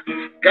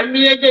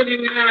kamiya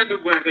jalina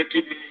dubara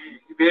kini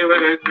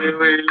bewara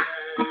tewela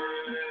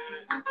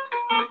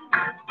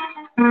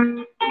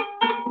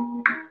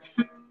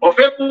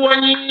ofeku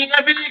wani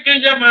abiriki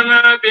jamana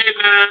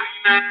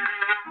bedarina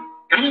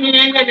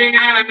kamiya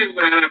jalina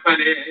dubara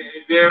pare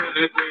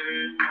bewara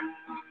tewela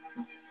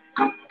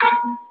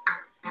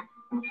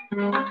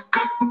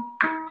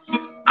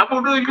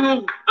abudu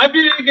yu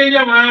abiriki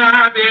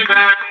jamana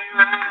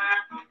bedarina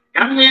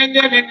kamiya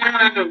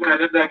jalina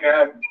dubara daga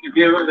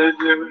bewara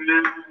tewela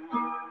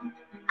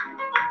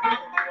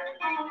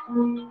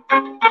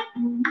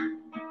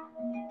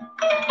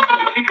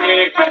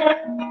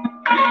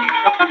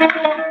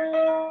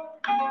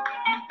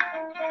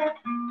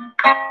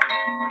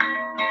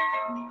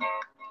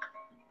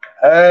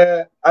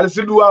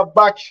alisiduwa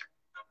back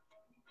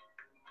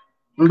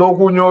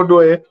ndoku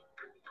nyodo e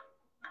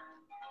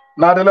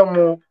nadela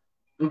mu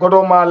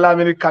ngodo ma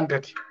lamini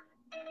kanteti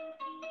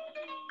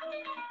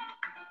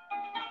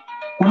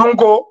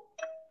kununko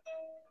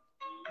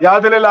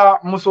yadele la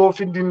muso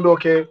findindo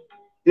ke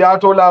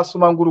yato la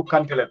sumanguru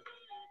kantelen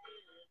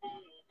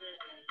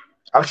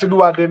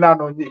alisiduwa de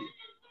nano nyi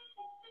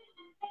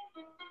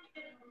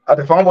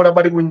ate fango da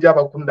bari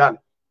bunjaba kundal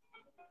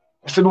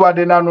alisiduwa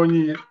de nano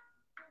nyi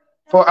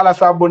fo ala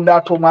sa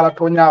bonda to mala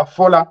to nya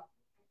fola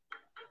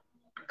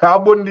ka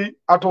bondi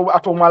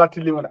ato mala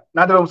tilimana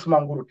nadara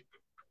musuma nguruti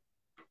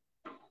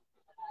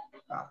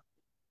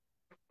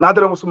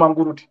nadara musuma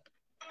nguruti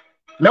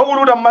ne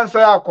wuluda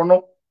mansa ya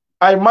kono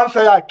ay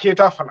mansa ya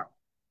keta fana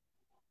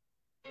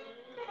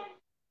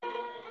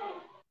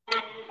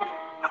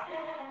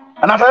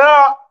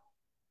anataya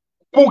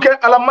kuke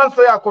ala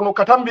mansa ya kono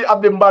katambi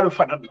abbe mbalu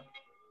fana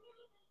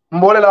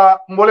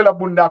mbolela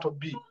bunda to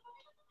bi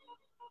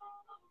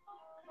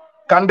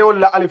kande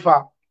wala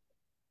alifa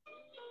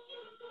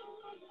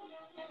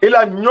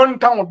ila nyon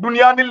tan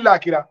dunya ni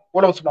lakira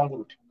wala musuma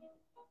nguruti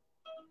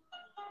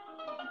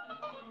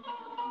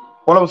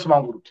wala musuma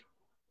nguruti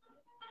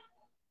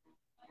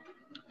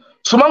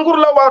sumanguru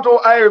la wato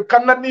ay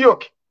kannadi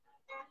yoke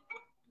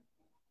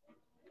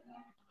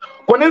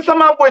konin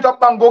sama boy ta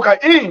bango ka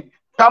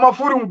tama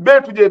furum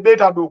betu je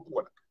beta do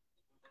ko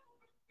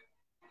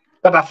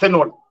tata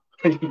senol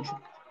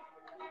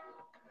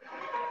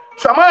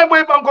sama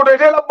boy bango do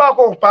tela ba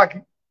ko paki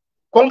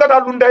kon gata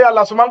lunda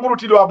yalla sumanguru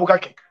tido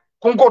abukake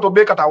kon ko to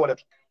be kata wala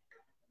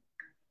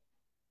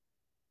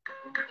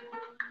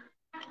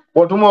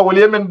wotumo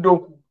woli men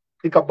do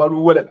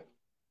ikabaru wala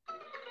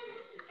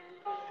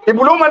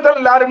ibulo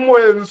mantal laare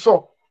moyen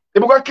so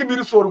ibuka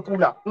kibiri soru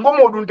kula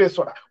ngomo dunte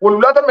soda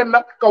wolulata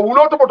menna ka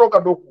wulo to boto ka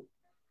doku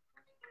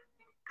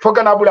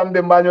fogana bulam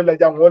be mbanyo la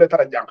jang wala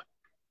tara jang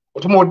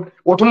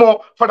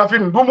wotumo fata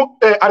fin dum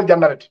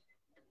arjannaret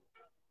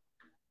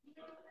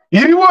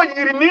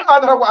yiri ni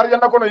adara ko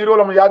arjanna kono yiri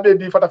wala mo yabe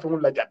di fata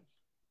fin la jang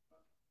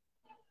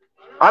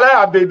ala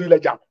ya be di la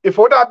jang e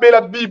foda be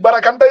la bi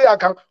barakanta ya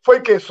kan foy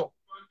keso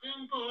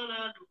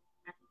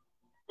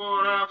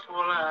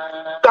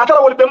katara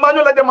wol be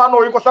mbanyo la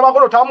jamano ko sama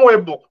ko tamo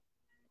ebo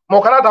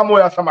mo kana tamo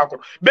ya sama ko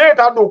be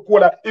ta do ko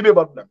la ibe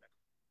baduna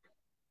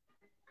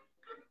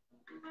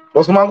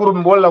Osman guru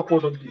mbola ko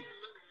to bi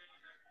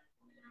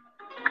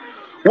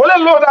wala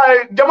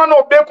loda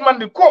jamano be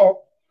kumandi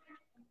ko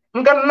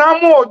nga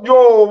namo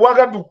jo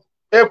wagadu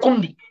e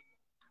kumbi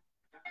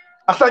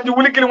asanji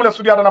wuli kilimu la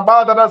sudiada na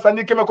baada da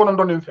sanji keme kono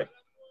ndo nimfe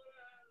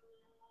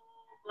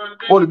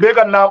wol be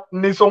ganna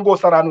ni songo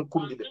saranu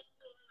kumbi de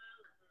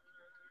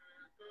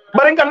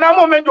bari nga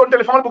namo men jo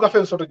telephone buga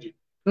fen soto ji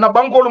na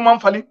bangolu man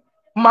fali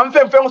man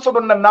fen soto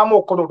na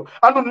namo kodo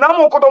andu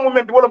namo kodo mo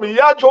men wala mi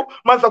yajo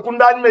man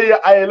sakundani me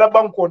ya ayela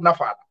banko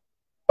nafa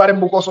bari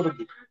mbuko soto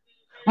ji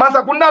man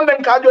sakundani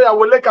men kajo ya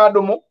wole ka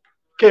do mo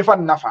ke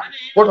fan nafa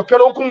woto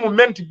kero kum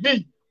menti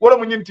bi wala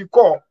mo nyinti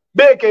ko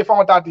be ke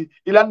fan tati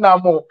ila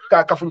namo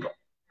ka kafundo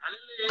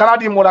kana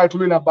di mo la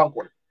tulina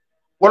banko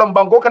wala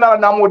banko kana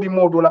namo di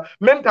modola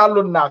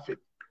mental nafe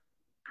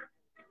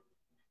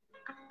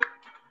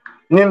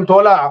nin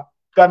tola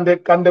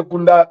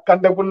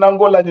kande kunda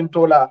ngola nin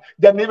tola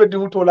janni be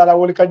diwu tola la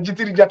woli ka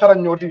jitiri jatara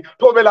nyoti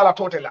to be la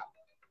totela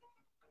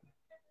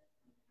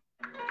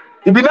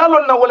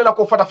ibinalo na wala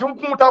ko fata fim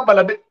kumuta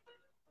balade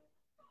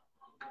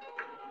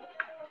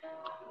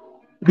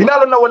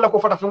binalo na wala ko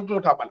fata fim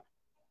kumuta bala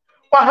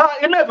aha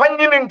ime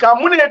fanyinin ka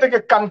munete ke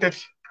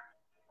kanteti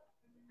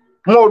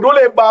mo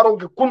dole baro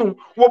ke kunu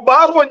wo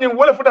baro nyi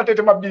wala futa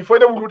tete mabbi fo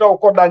de wuluta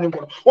ko da nyi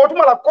ko o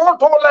tuma la ko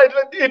to la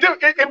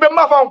ite be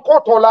ma fa ko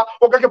to la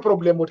o kake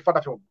problème o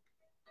fata fe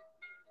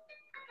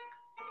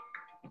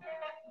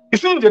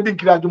isin je din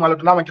kila jumala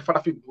to nama ke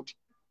fata fe muti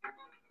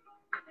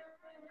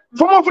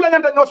fo mo fula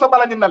nyanta nyo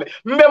sabala nyi nale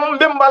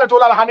mbe mbale to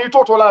la hani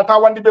to la ta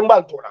wandi be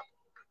mbal to la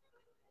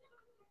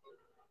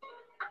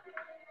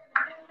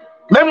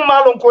même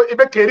malon ko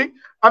ibe keri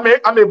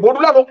ame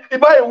bodula no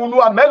iba e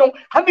wulu amelon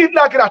handi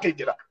la kira te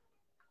jira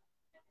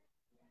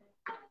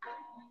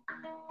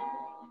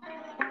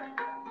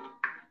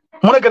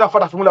mona gada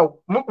fata fi mulaw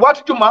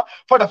wati juma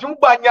fata fi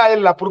ba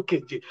nyaayel la pour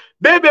keje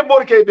bebe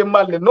borke be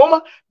malle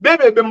noma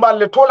bebe be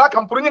malle tola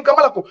kam pour nyin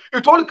kamala ko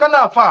itol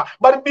kana fa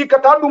bar bi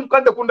kata dum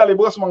kande kundale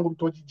bo suma ngum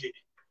toji je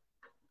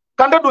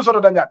kande du soto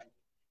danyati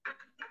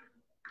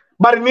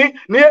bar ni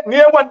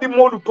wandi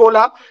modu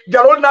tola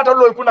jarol nata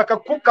loy kuna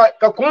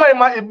ka kuma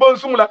ma e bon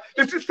sumula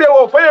isi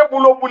sewo faye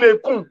bulo bule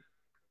kun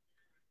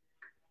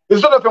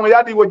isoto fe mo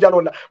yadi wo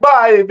jalola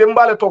ba e be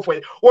mbale to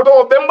foye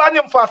woto be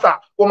mbanyem fasa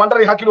o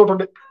mandari hakilo to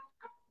de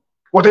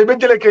wote be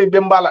jele ke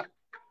bembala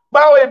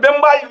bawo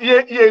bemba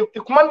ye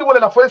kumandi wala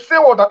na fo se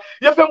wota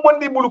ye fe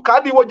bondi bulu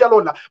kadi wo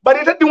jalola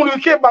bari te dimulu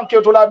ke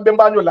banke to la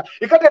bemba nyola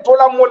ikate to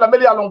la mo la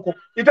meli alonko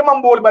ite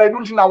mambo bare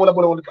dunti na wala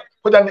wala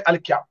ko janni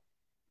alkiya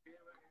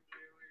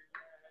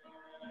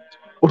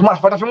utuma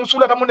fata fi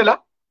musula ta munela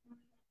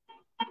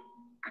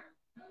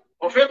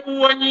o fe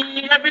ku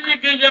wani abili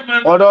ke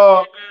jaman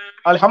odo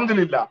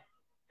alhamdulillah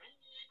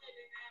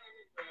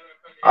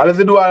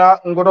alzidu ala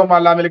ngodo ma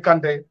la meli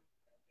kante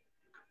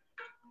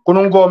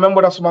kunungo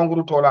membo da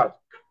sumanguru tolal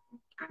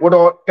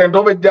wodo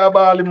tendobe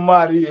jaba ali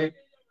mari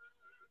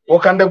o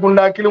kande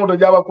kunda kilimo do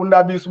jaba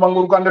kunda bi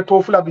sumanguru kande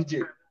tofula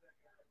bije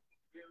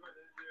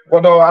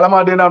wodo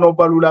alama de nano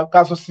balula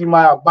kaso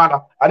sima ya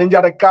bana ani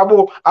njade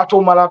kabo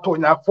ato mala to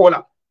nya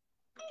fola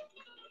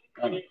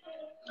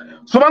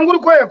sumanguru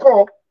ko e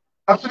ko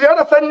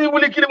asudiyada sanni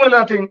wuli kilimo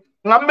latin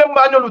ngambe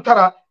mbanyo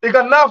lutara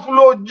ika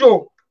nafulo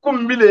jo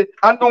kumbile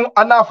andun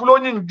anafulo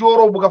nyin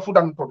joro buga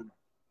fudan to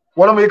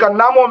wala mo ikan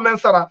namo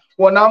mensara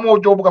wo namo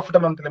jobu ka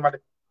futamam telemade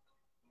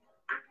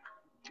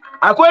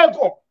akoy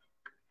ko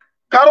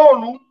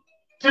karolu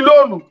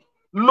tilolu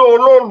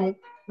lololu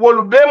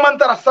wolu be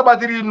mantara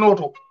sabatiri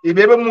noto e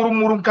bebe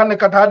murum kanne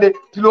katade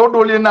tilo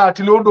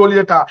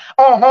doli ta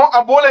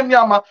abole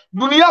nyama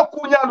dunia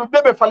kunyalu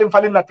bebe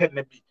falin na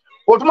tennebi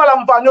o tumala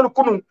mfanyolu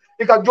kunu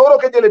ika joro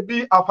ke jele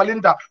bi a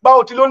falinta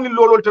bawo tiloni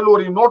lolol te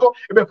lori noto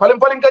e be falin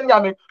kan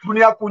nyame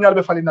dunia kunyalu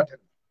be falin na ten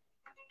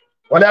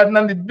wala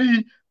adnandi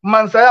bi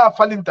mansaya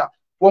falinta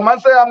wo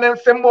mansaya men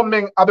sembo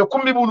men abe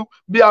kumbi bulu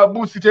bi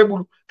abu site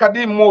bulu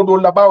kadi modo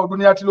labawo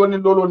dunia tiloni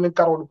lolo ni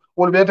karolu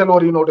wol bete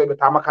lori no be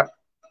tamakan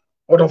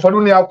oto fa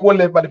dunia ko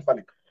le bali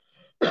falik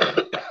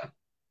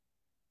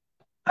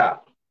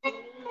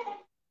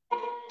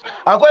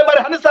akoy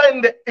bari hanisa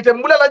inde ite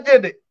mbula la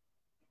jede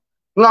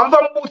ngam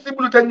fam bu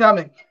sibulu tan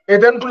nyame e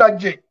den tula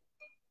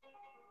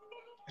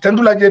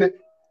jede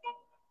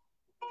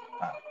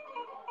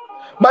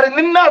bari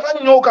ninna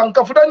tan nyokan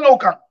ka futan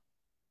nyokan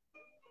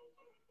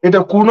ite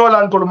kuno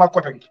lan tol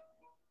makotanki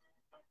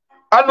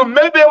anu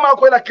melbe ma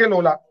ko la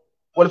kelola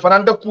wol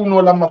fanande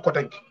kuno lan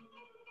makotanki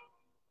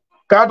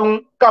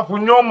kadun kafu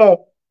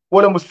nyomo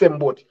wala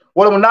musemboti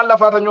wala munalla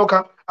fata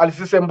nyoka ali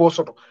sembo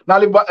soto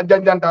nali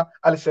janjanta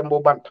ali sembo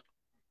banta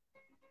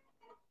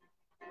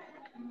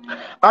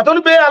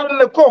atol be alun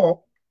ne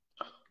ko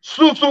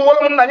susu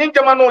wala mun nani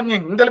jamano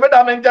nyin ndel be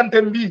da men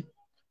jantem bi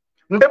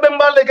ndebe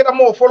mballe keta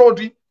mo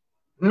foloti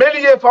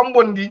meliye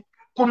fambondi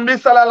kumbi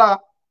salala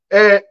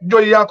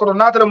joyya ko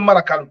natare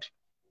marakalti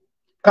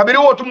kabiri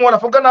wotu mo la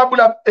fogana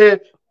bula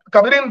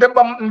kabiri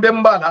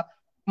ndembala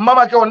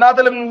mama ke o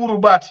natale muru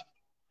bati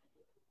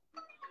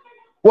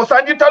wo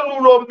sanji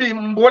talulo bi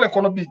mbole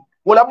kono bi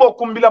wala bo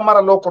kumbila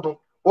mara lokoto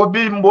o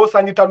bi mbo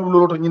sanji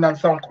talulo to nyinan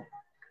sanko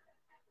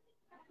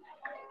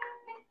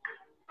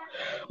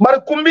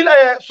bar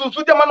kumbila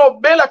susu jamano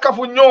bela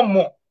kafu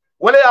nyomo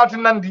wala yati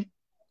nandi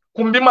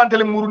kumbi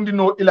mantele murundi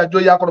no ila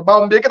joya ko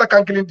bawo mbe keta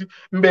kankilinti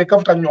mbe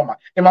kafuta nyoma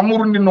e ma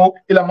murundi no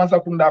ila mansa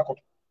kunda ko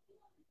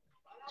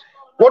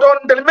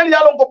wodon del mel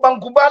yalon ko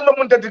banku ballo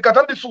mun tati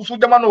katandi susu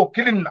jamano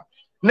kilinna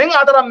ning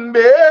adara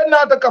mbe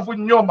na ta kafu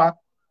nyoma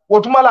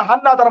wotumala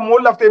hanna adara mo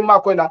lafte ma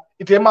ko la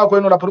ite ma ko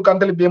no la pour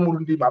kantele be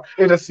murundi ma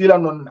e da sila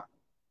nonna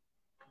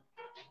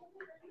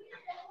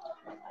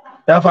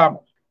ya fam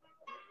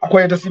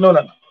akoy da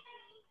sinola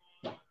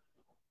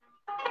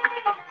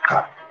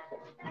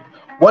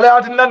wala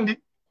atin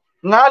nandi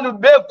ngalu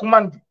be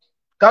kumandi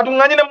kadu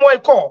nganyine moy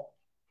ko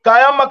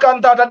kaya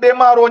makanta ta de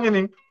maro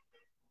nyini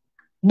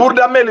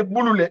burda meli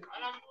bulule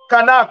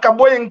kana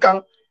kaboyin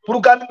kan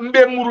pour kan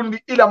mbe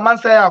murundi ila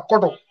mansa ya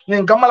koto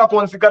nyen kamala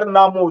ko sikar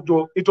na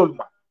mojo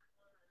itolma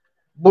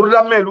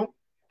burda melu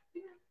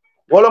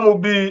wala mu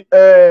bi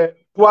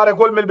tuare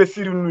gol mel be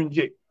siri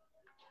nunje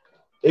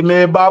e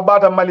me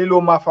babata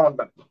malilo ma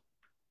fondan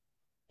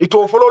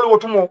ito fololo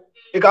wotumo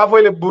e ka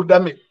foyle burda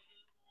mel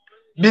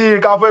bi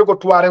ka foy ko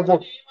tuare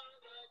gol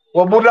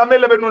wo burda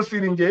mel be non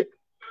siri nje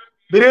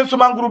birin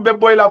sumanguru be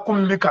boyla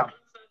kumbika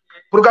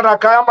pour kata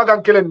kaya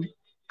makan kelendi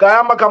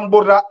kaya makan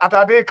burda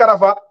atade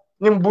karafa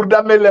nim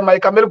burda melle may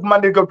kamel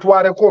kumandi ko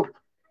tuare ko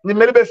ni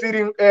melbe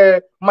sirin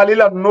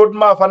malila nod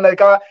ma fanna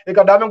ka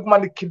damen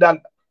kumandi kidal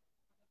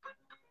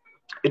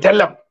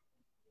itellam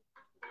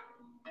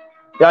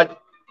yaji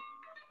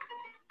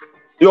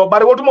yo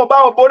bari wotumo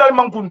bawo bodal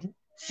mankuntu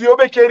siyo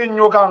be keri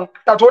nyokan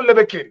tatolle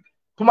be keri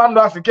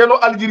tumando asi keno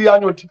algeria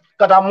nyoti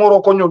kata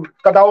moro ko nyolu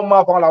kata o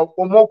ma fala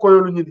o mo ko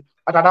yolu nyidi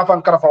ata da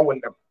fan karafa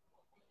wollem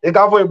e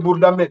ga fo e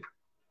burda me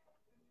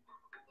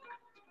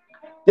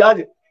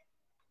yaji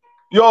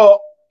yo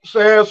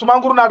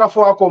sumanguru na da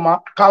fo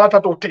akoma kala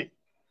tato te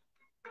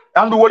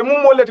andu wol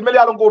mum molleti meli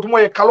alon ko tumo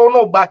e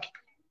kalono baki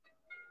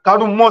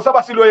kadu mo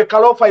saba silo e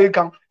kalo fayi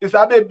kan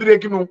isabe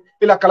breakinu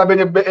ila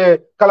kalabenye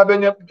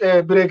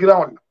break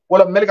round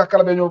wala melika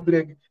kalabenyo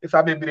break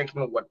isabe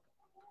breakinu wala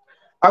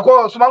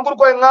ako sumanguru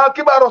ko nga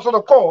kibaro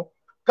soto ko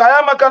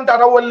kaya makanta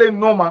ta wolle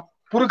noma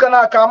pour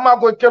kana kama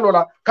ko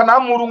kelola kana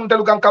murun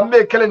telu kan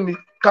kambe kelendi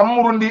kam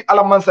murundi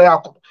ala mansa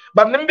yako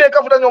bar nimbe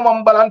kafuta nyoma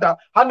mbalanta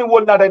hani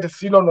wonna da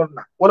sino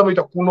nonna wala mo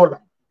ita kunola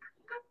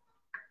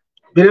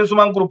birin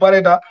sumanguru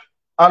pareta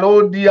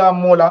alo dia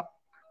mola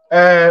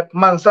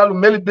mansalu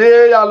mel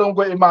be ya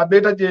longo e ma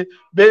beta je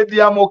be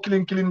dia mo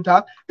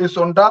kilinta e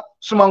sonda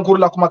sumanguru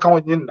la kuma kan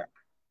nyinna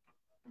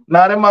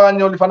nare ma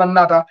nyoli fanan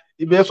nata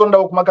ibe sonda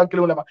ko kuma kan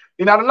kilin ma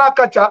ina na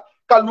kacha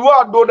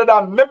kalwa do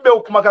da membe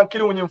ko kuma kan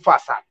kilin nyin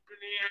fasa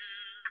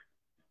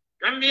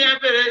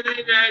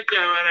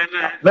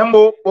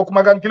membo ko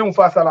kuma kan kilin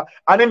fasa la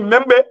ani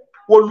membe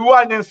wo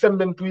luwa nyen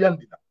semben tu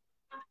yandina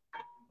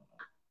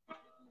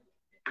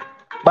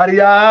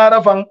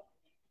bariyara fan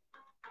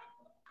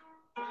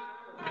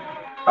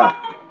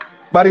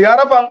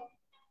bariyara fan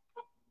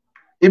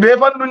ibe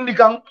fan dundi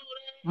kan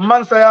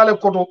mansa yale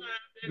koto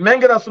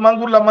mengera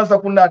sumanguru la mansa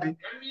kundati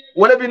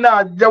wala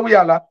bina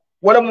jawyala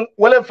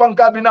wala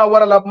fanka bina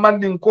warala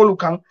manding kolu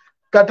kan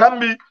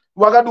katambi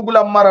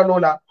wagadugula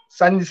maralola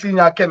sanji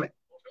sinya keme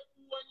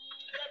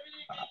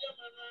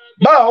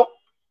bao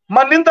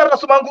manding tar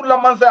sumanguru la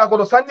mansa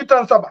yakoto sanji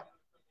tan saba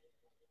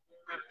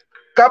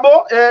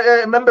kabo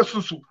membe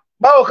susu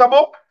bao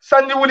kabo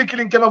sanji wuli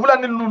kilin keme fula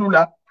ni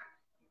lulula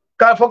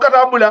ka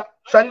fokata bula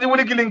sanji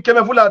wuli kilin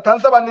keme fula tan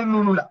saba ni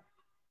lulula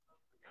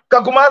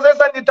ka kumase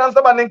sanji tan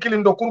saba nin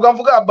kilin do kurgan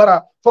fuka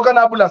bara foka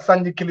na bula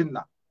sanji kilin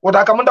na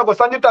wata kamunda ko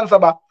sanji tan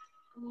saba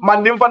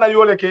mandin fana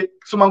yole ke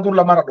sumanguru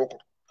la mara doko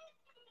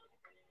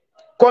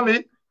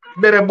komi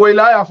bere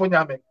boyla ya fo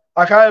nyame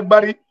aka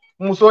bari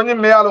musoni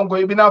me yalon ko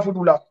ibina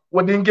fudula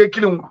wodinge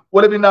kilin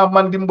wala bina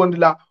mandin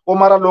bondila o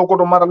mara loko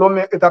do mara lo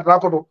me etarta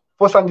ko do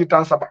fo sanji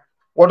tan saba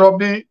wodo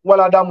bi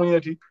wala damu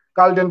yeti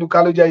kalden du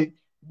kalu jayi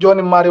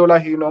joni mario la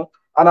hino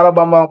anara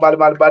bamba bal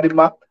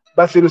badima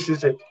Basiru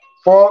Ceesay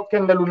fo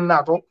kendelun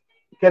nato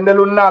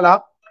kendelun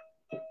nala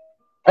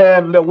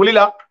mbe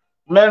wulila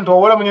mento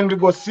wala mun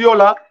ndigo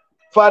siola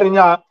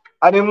farinya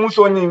ani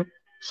muso ni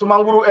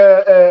sumanguru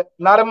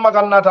nare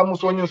magan nata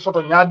muso ni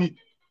soto nyadi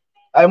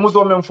ay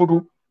muso men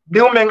fudu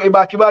diu men e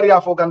ba kibari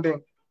ya fo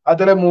kanden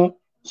adere mu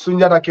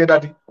sunjata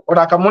kedati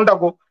oda ka munda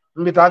ko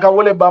mbita ka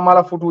wole ba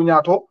mala fudu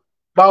nyato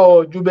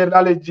bawo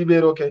juberdale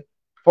jibero ke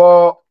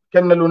fo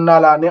kendelun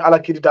nala ni ala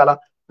kiditala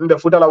mbe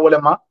fudala wole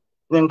ma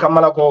nin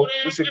kamala ko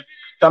usik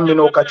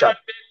tambino kacha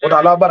oda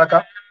ala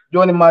baraka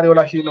joni mario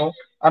la hino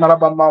anala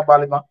bamba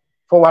balima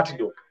fo wati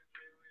do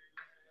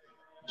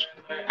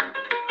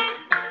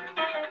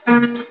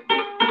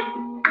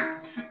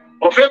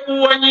ofeku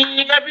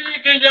wani gabi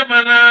ke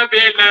jamana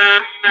bela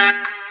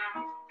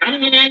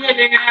amine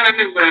ne ngara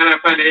ne bara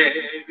pale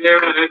be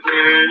wala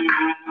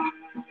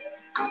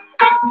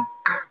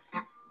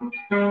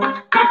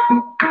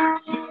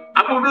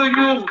abudu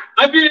yu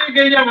gabi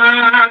ke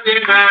jamana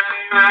bela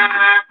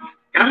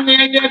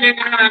amine ne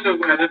ngara ne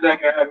bara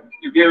daga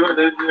be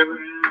wala